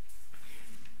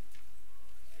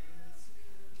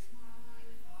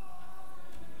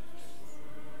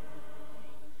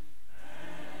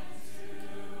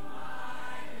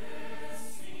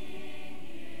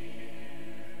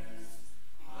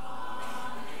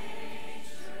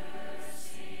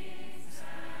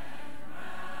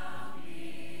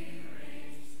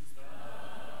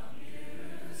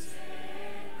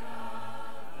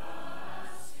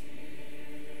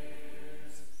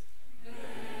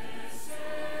 Good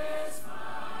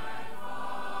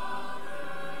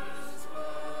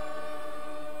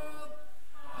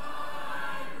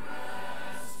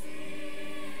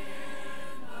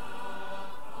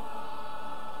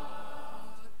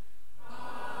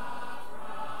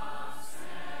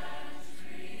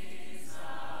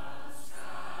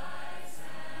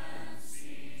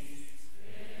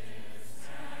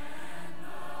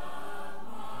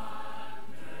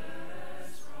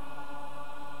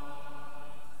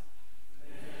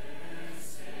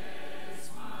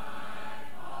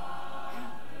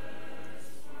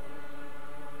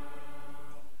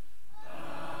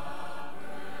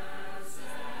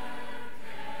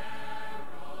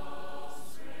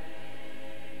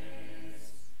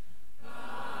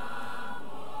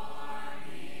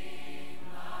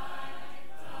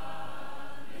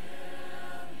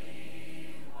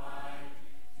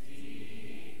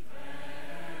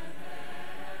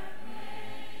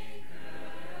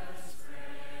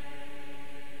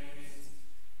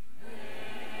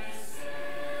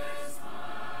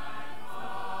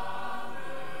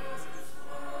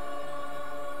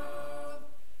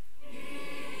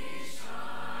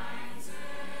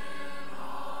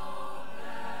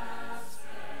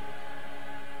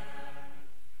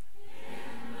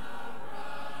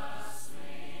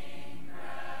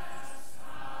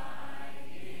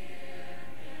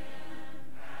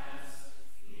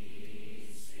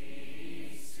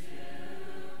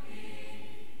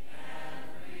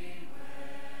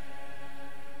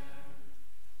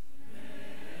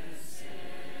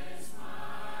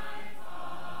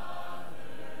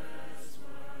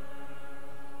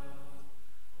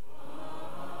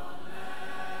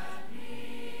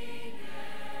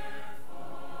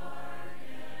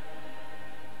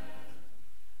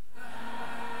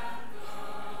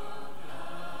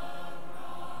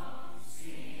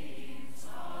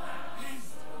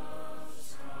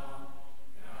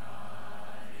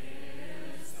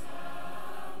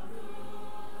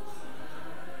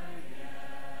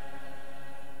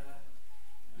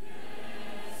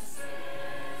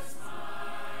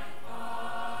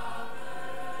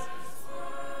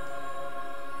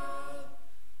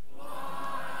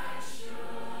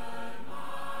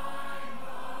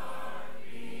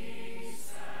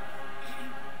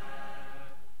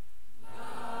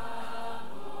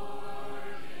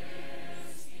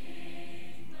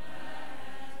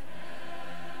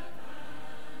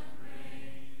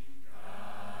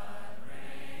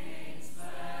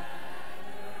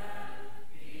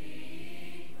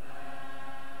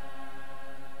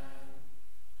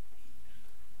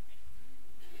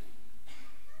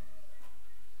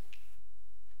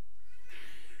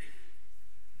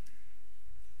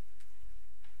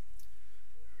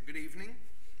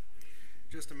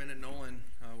just a minute, Nolan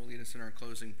will lead us in our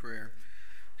closing prayer.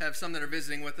 Have some that are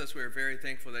visiting with us, we are very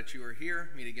thankful that you are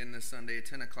here. Meet again this Sunday at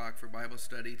 10 o'clock for Bible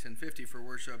study, 10:50 for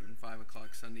worship, and 5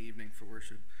 o'clock Sunday evening for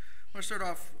worship. I want to start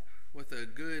off with a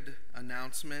good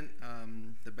announcement,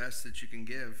 the best that you can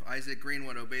give. Isaac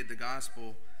Greenwood obeyed the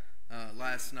gospel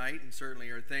last night, and certainly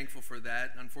are thankful for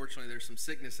that. Unfortunately, there's some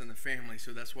sickness in the family,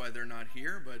 so that's why they're not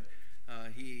here, but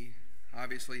he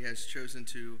obviously has chosen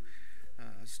to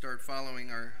start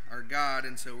following our God,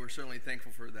 and so we're certainly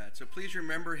thankful for that. So please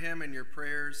remember him in your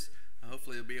prayers.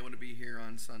 Hopefully he'll be able to be here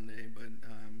on Sunday, but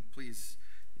please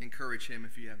encourage him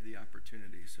if you have the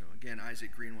opportunity. So again,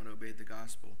 Isaac Greenwood obeyed the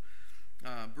gospel.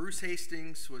 Bruce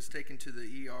Hastings was taken to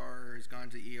the ER, has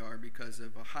gone to ER because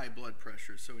of a high blood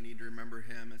pressure, so we need to remember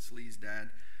him. It's Lee's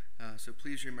dad, so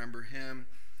please remember him.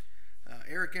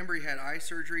 Eric Embry had eye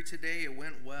surgery today. It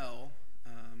went well.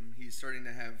 He's starting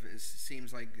to have, it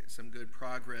seems like, some good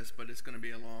progress, but it's going to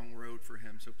be a long road for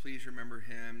him. So please remember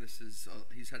him.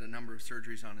 He's had a number of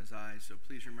surgeries on his eyes, so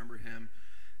please remember him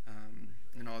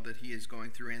and all that he is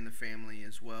going through, and the family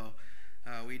as well.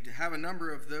 We have a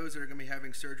number of those that are going to be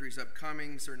having surgeries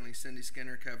upcoming. Certainly Cindy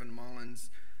Skinner, Kevin Mullins,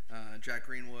 Jack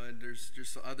Greenwood. There's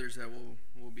just others that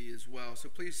will be as well. So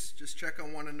please just check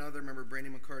on one another. Remember Brandy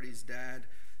McCarty's dad,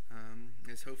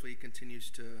 as hopefully he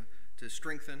continues to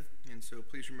strengthen, and so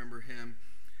please remember him.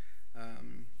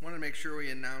 Want to make sure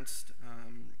we announced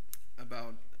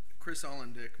about Chris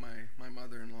Ollendick, my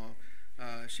mother-in-law.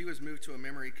 She was moved to a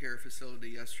memory care facility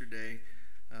yesterday.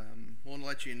 We'll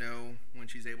let you know when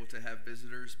she's able to have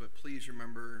visitors, but please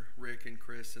remember Rick and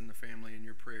Chris and the family in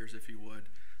your prayers if you would.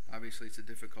 Obviously, it's a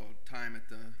difficult time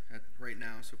at right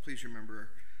now, so please remember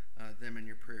them in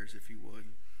your prayers if you would.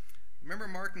 Remember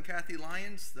Mark and Kathy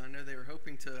Lyons? I know they were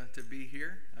hoping to be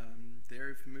here.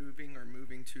 They're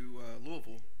moving to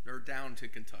Louisville, or down to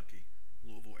Kentucky,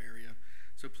 Louisville area.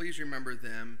 So please remember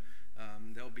them.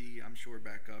 They'll be, I'm sure,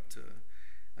 back up to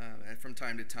from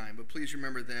time to time. But please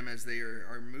remember them as they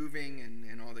are moving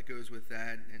and all that goes with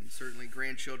that. And certainly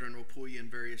grandchildren will pull you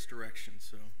in various directions.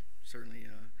 So certainly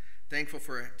thankful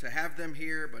to have them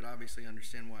here, but obviously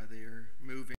understand why they are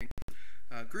moving.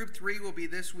 Group 3 will be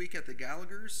this week at the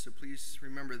Gallaghers, so please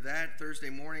remember that. Thursday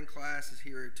morning class is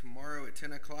here tomorrow at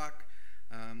 10 o'clock.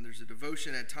 There's a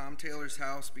devotion at Tom Taylor's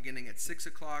house beginning at 6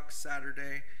 o'clock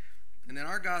Saturday. And then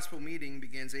our gospel meeting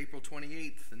begins April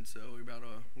 28th, and so we're about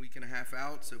a week and a half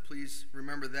out. So please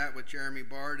remember that with Jeremy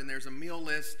Bard. And there's a meal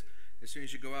list as soon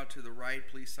as you go out to the right.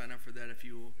 Please sign up for that if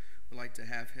you would like to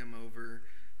have him over.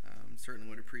 Certainly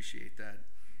would appreciate that.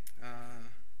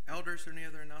 Elders, are there any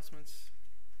other announcements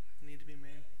need to be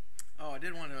made? Oh, I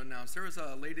did want to announce, there was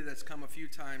a lady that's come a few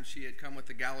times. She had come with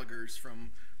the Gallaghers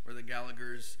from where the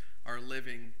Gallaghers are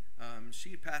living. She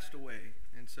had passed away,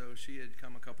 and so she had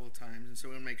come a couple of times, and so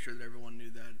we'll make sure that everyone knew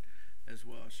that as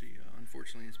well. She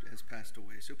unfortunately has passed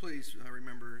away. So please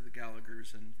remember the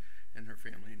Gallaghers and her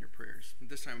family in your prayers. And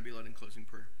this time we'll be led in closing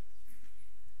prayer.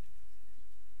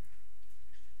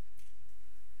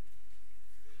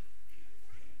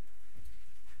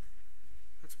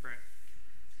 Let's pray.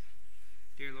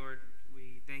 Dear Lord,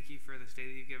 we thank you for this day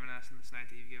that you've given us and this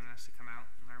night that you've given us to come out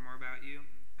and learn more about you.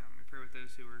 We pray with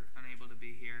those who are unable to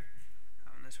be here,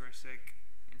 and those who are sick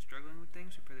and struggling with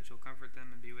things. We pray that you'll comfort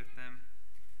them and be with them.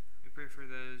 We pray for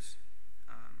those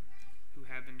who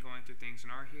have been going through things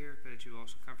and are here. Pray that you will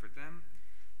also comfort them.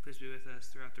 Please be with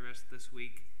us throughout the rest of this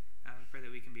week. We pray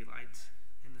that we can be lights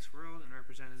in this world and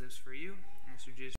representatives for you. And through Jesus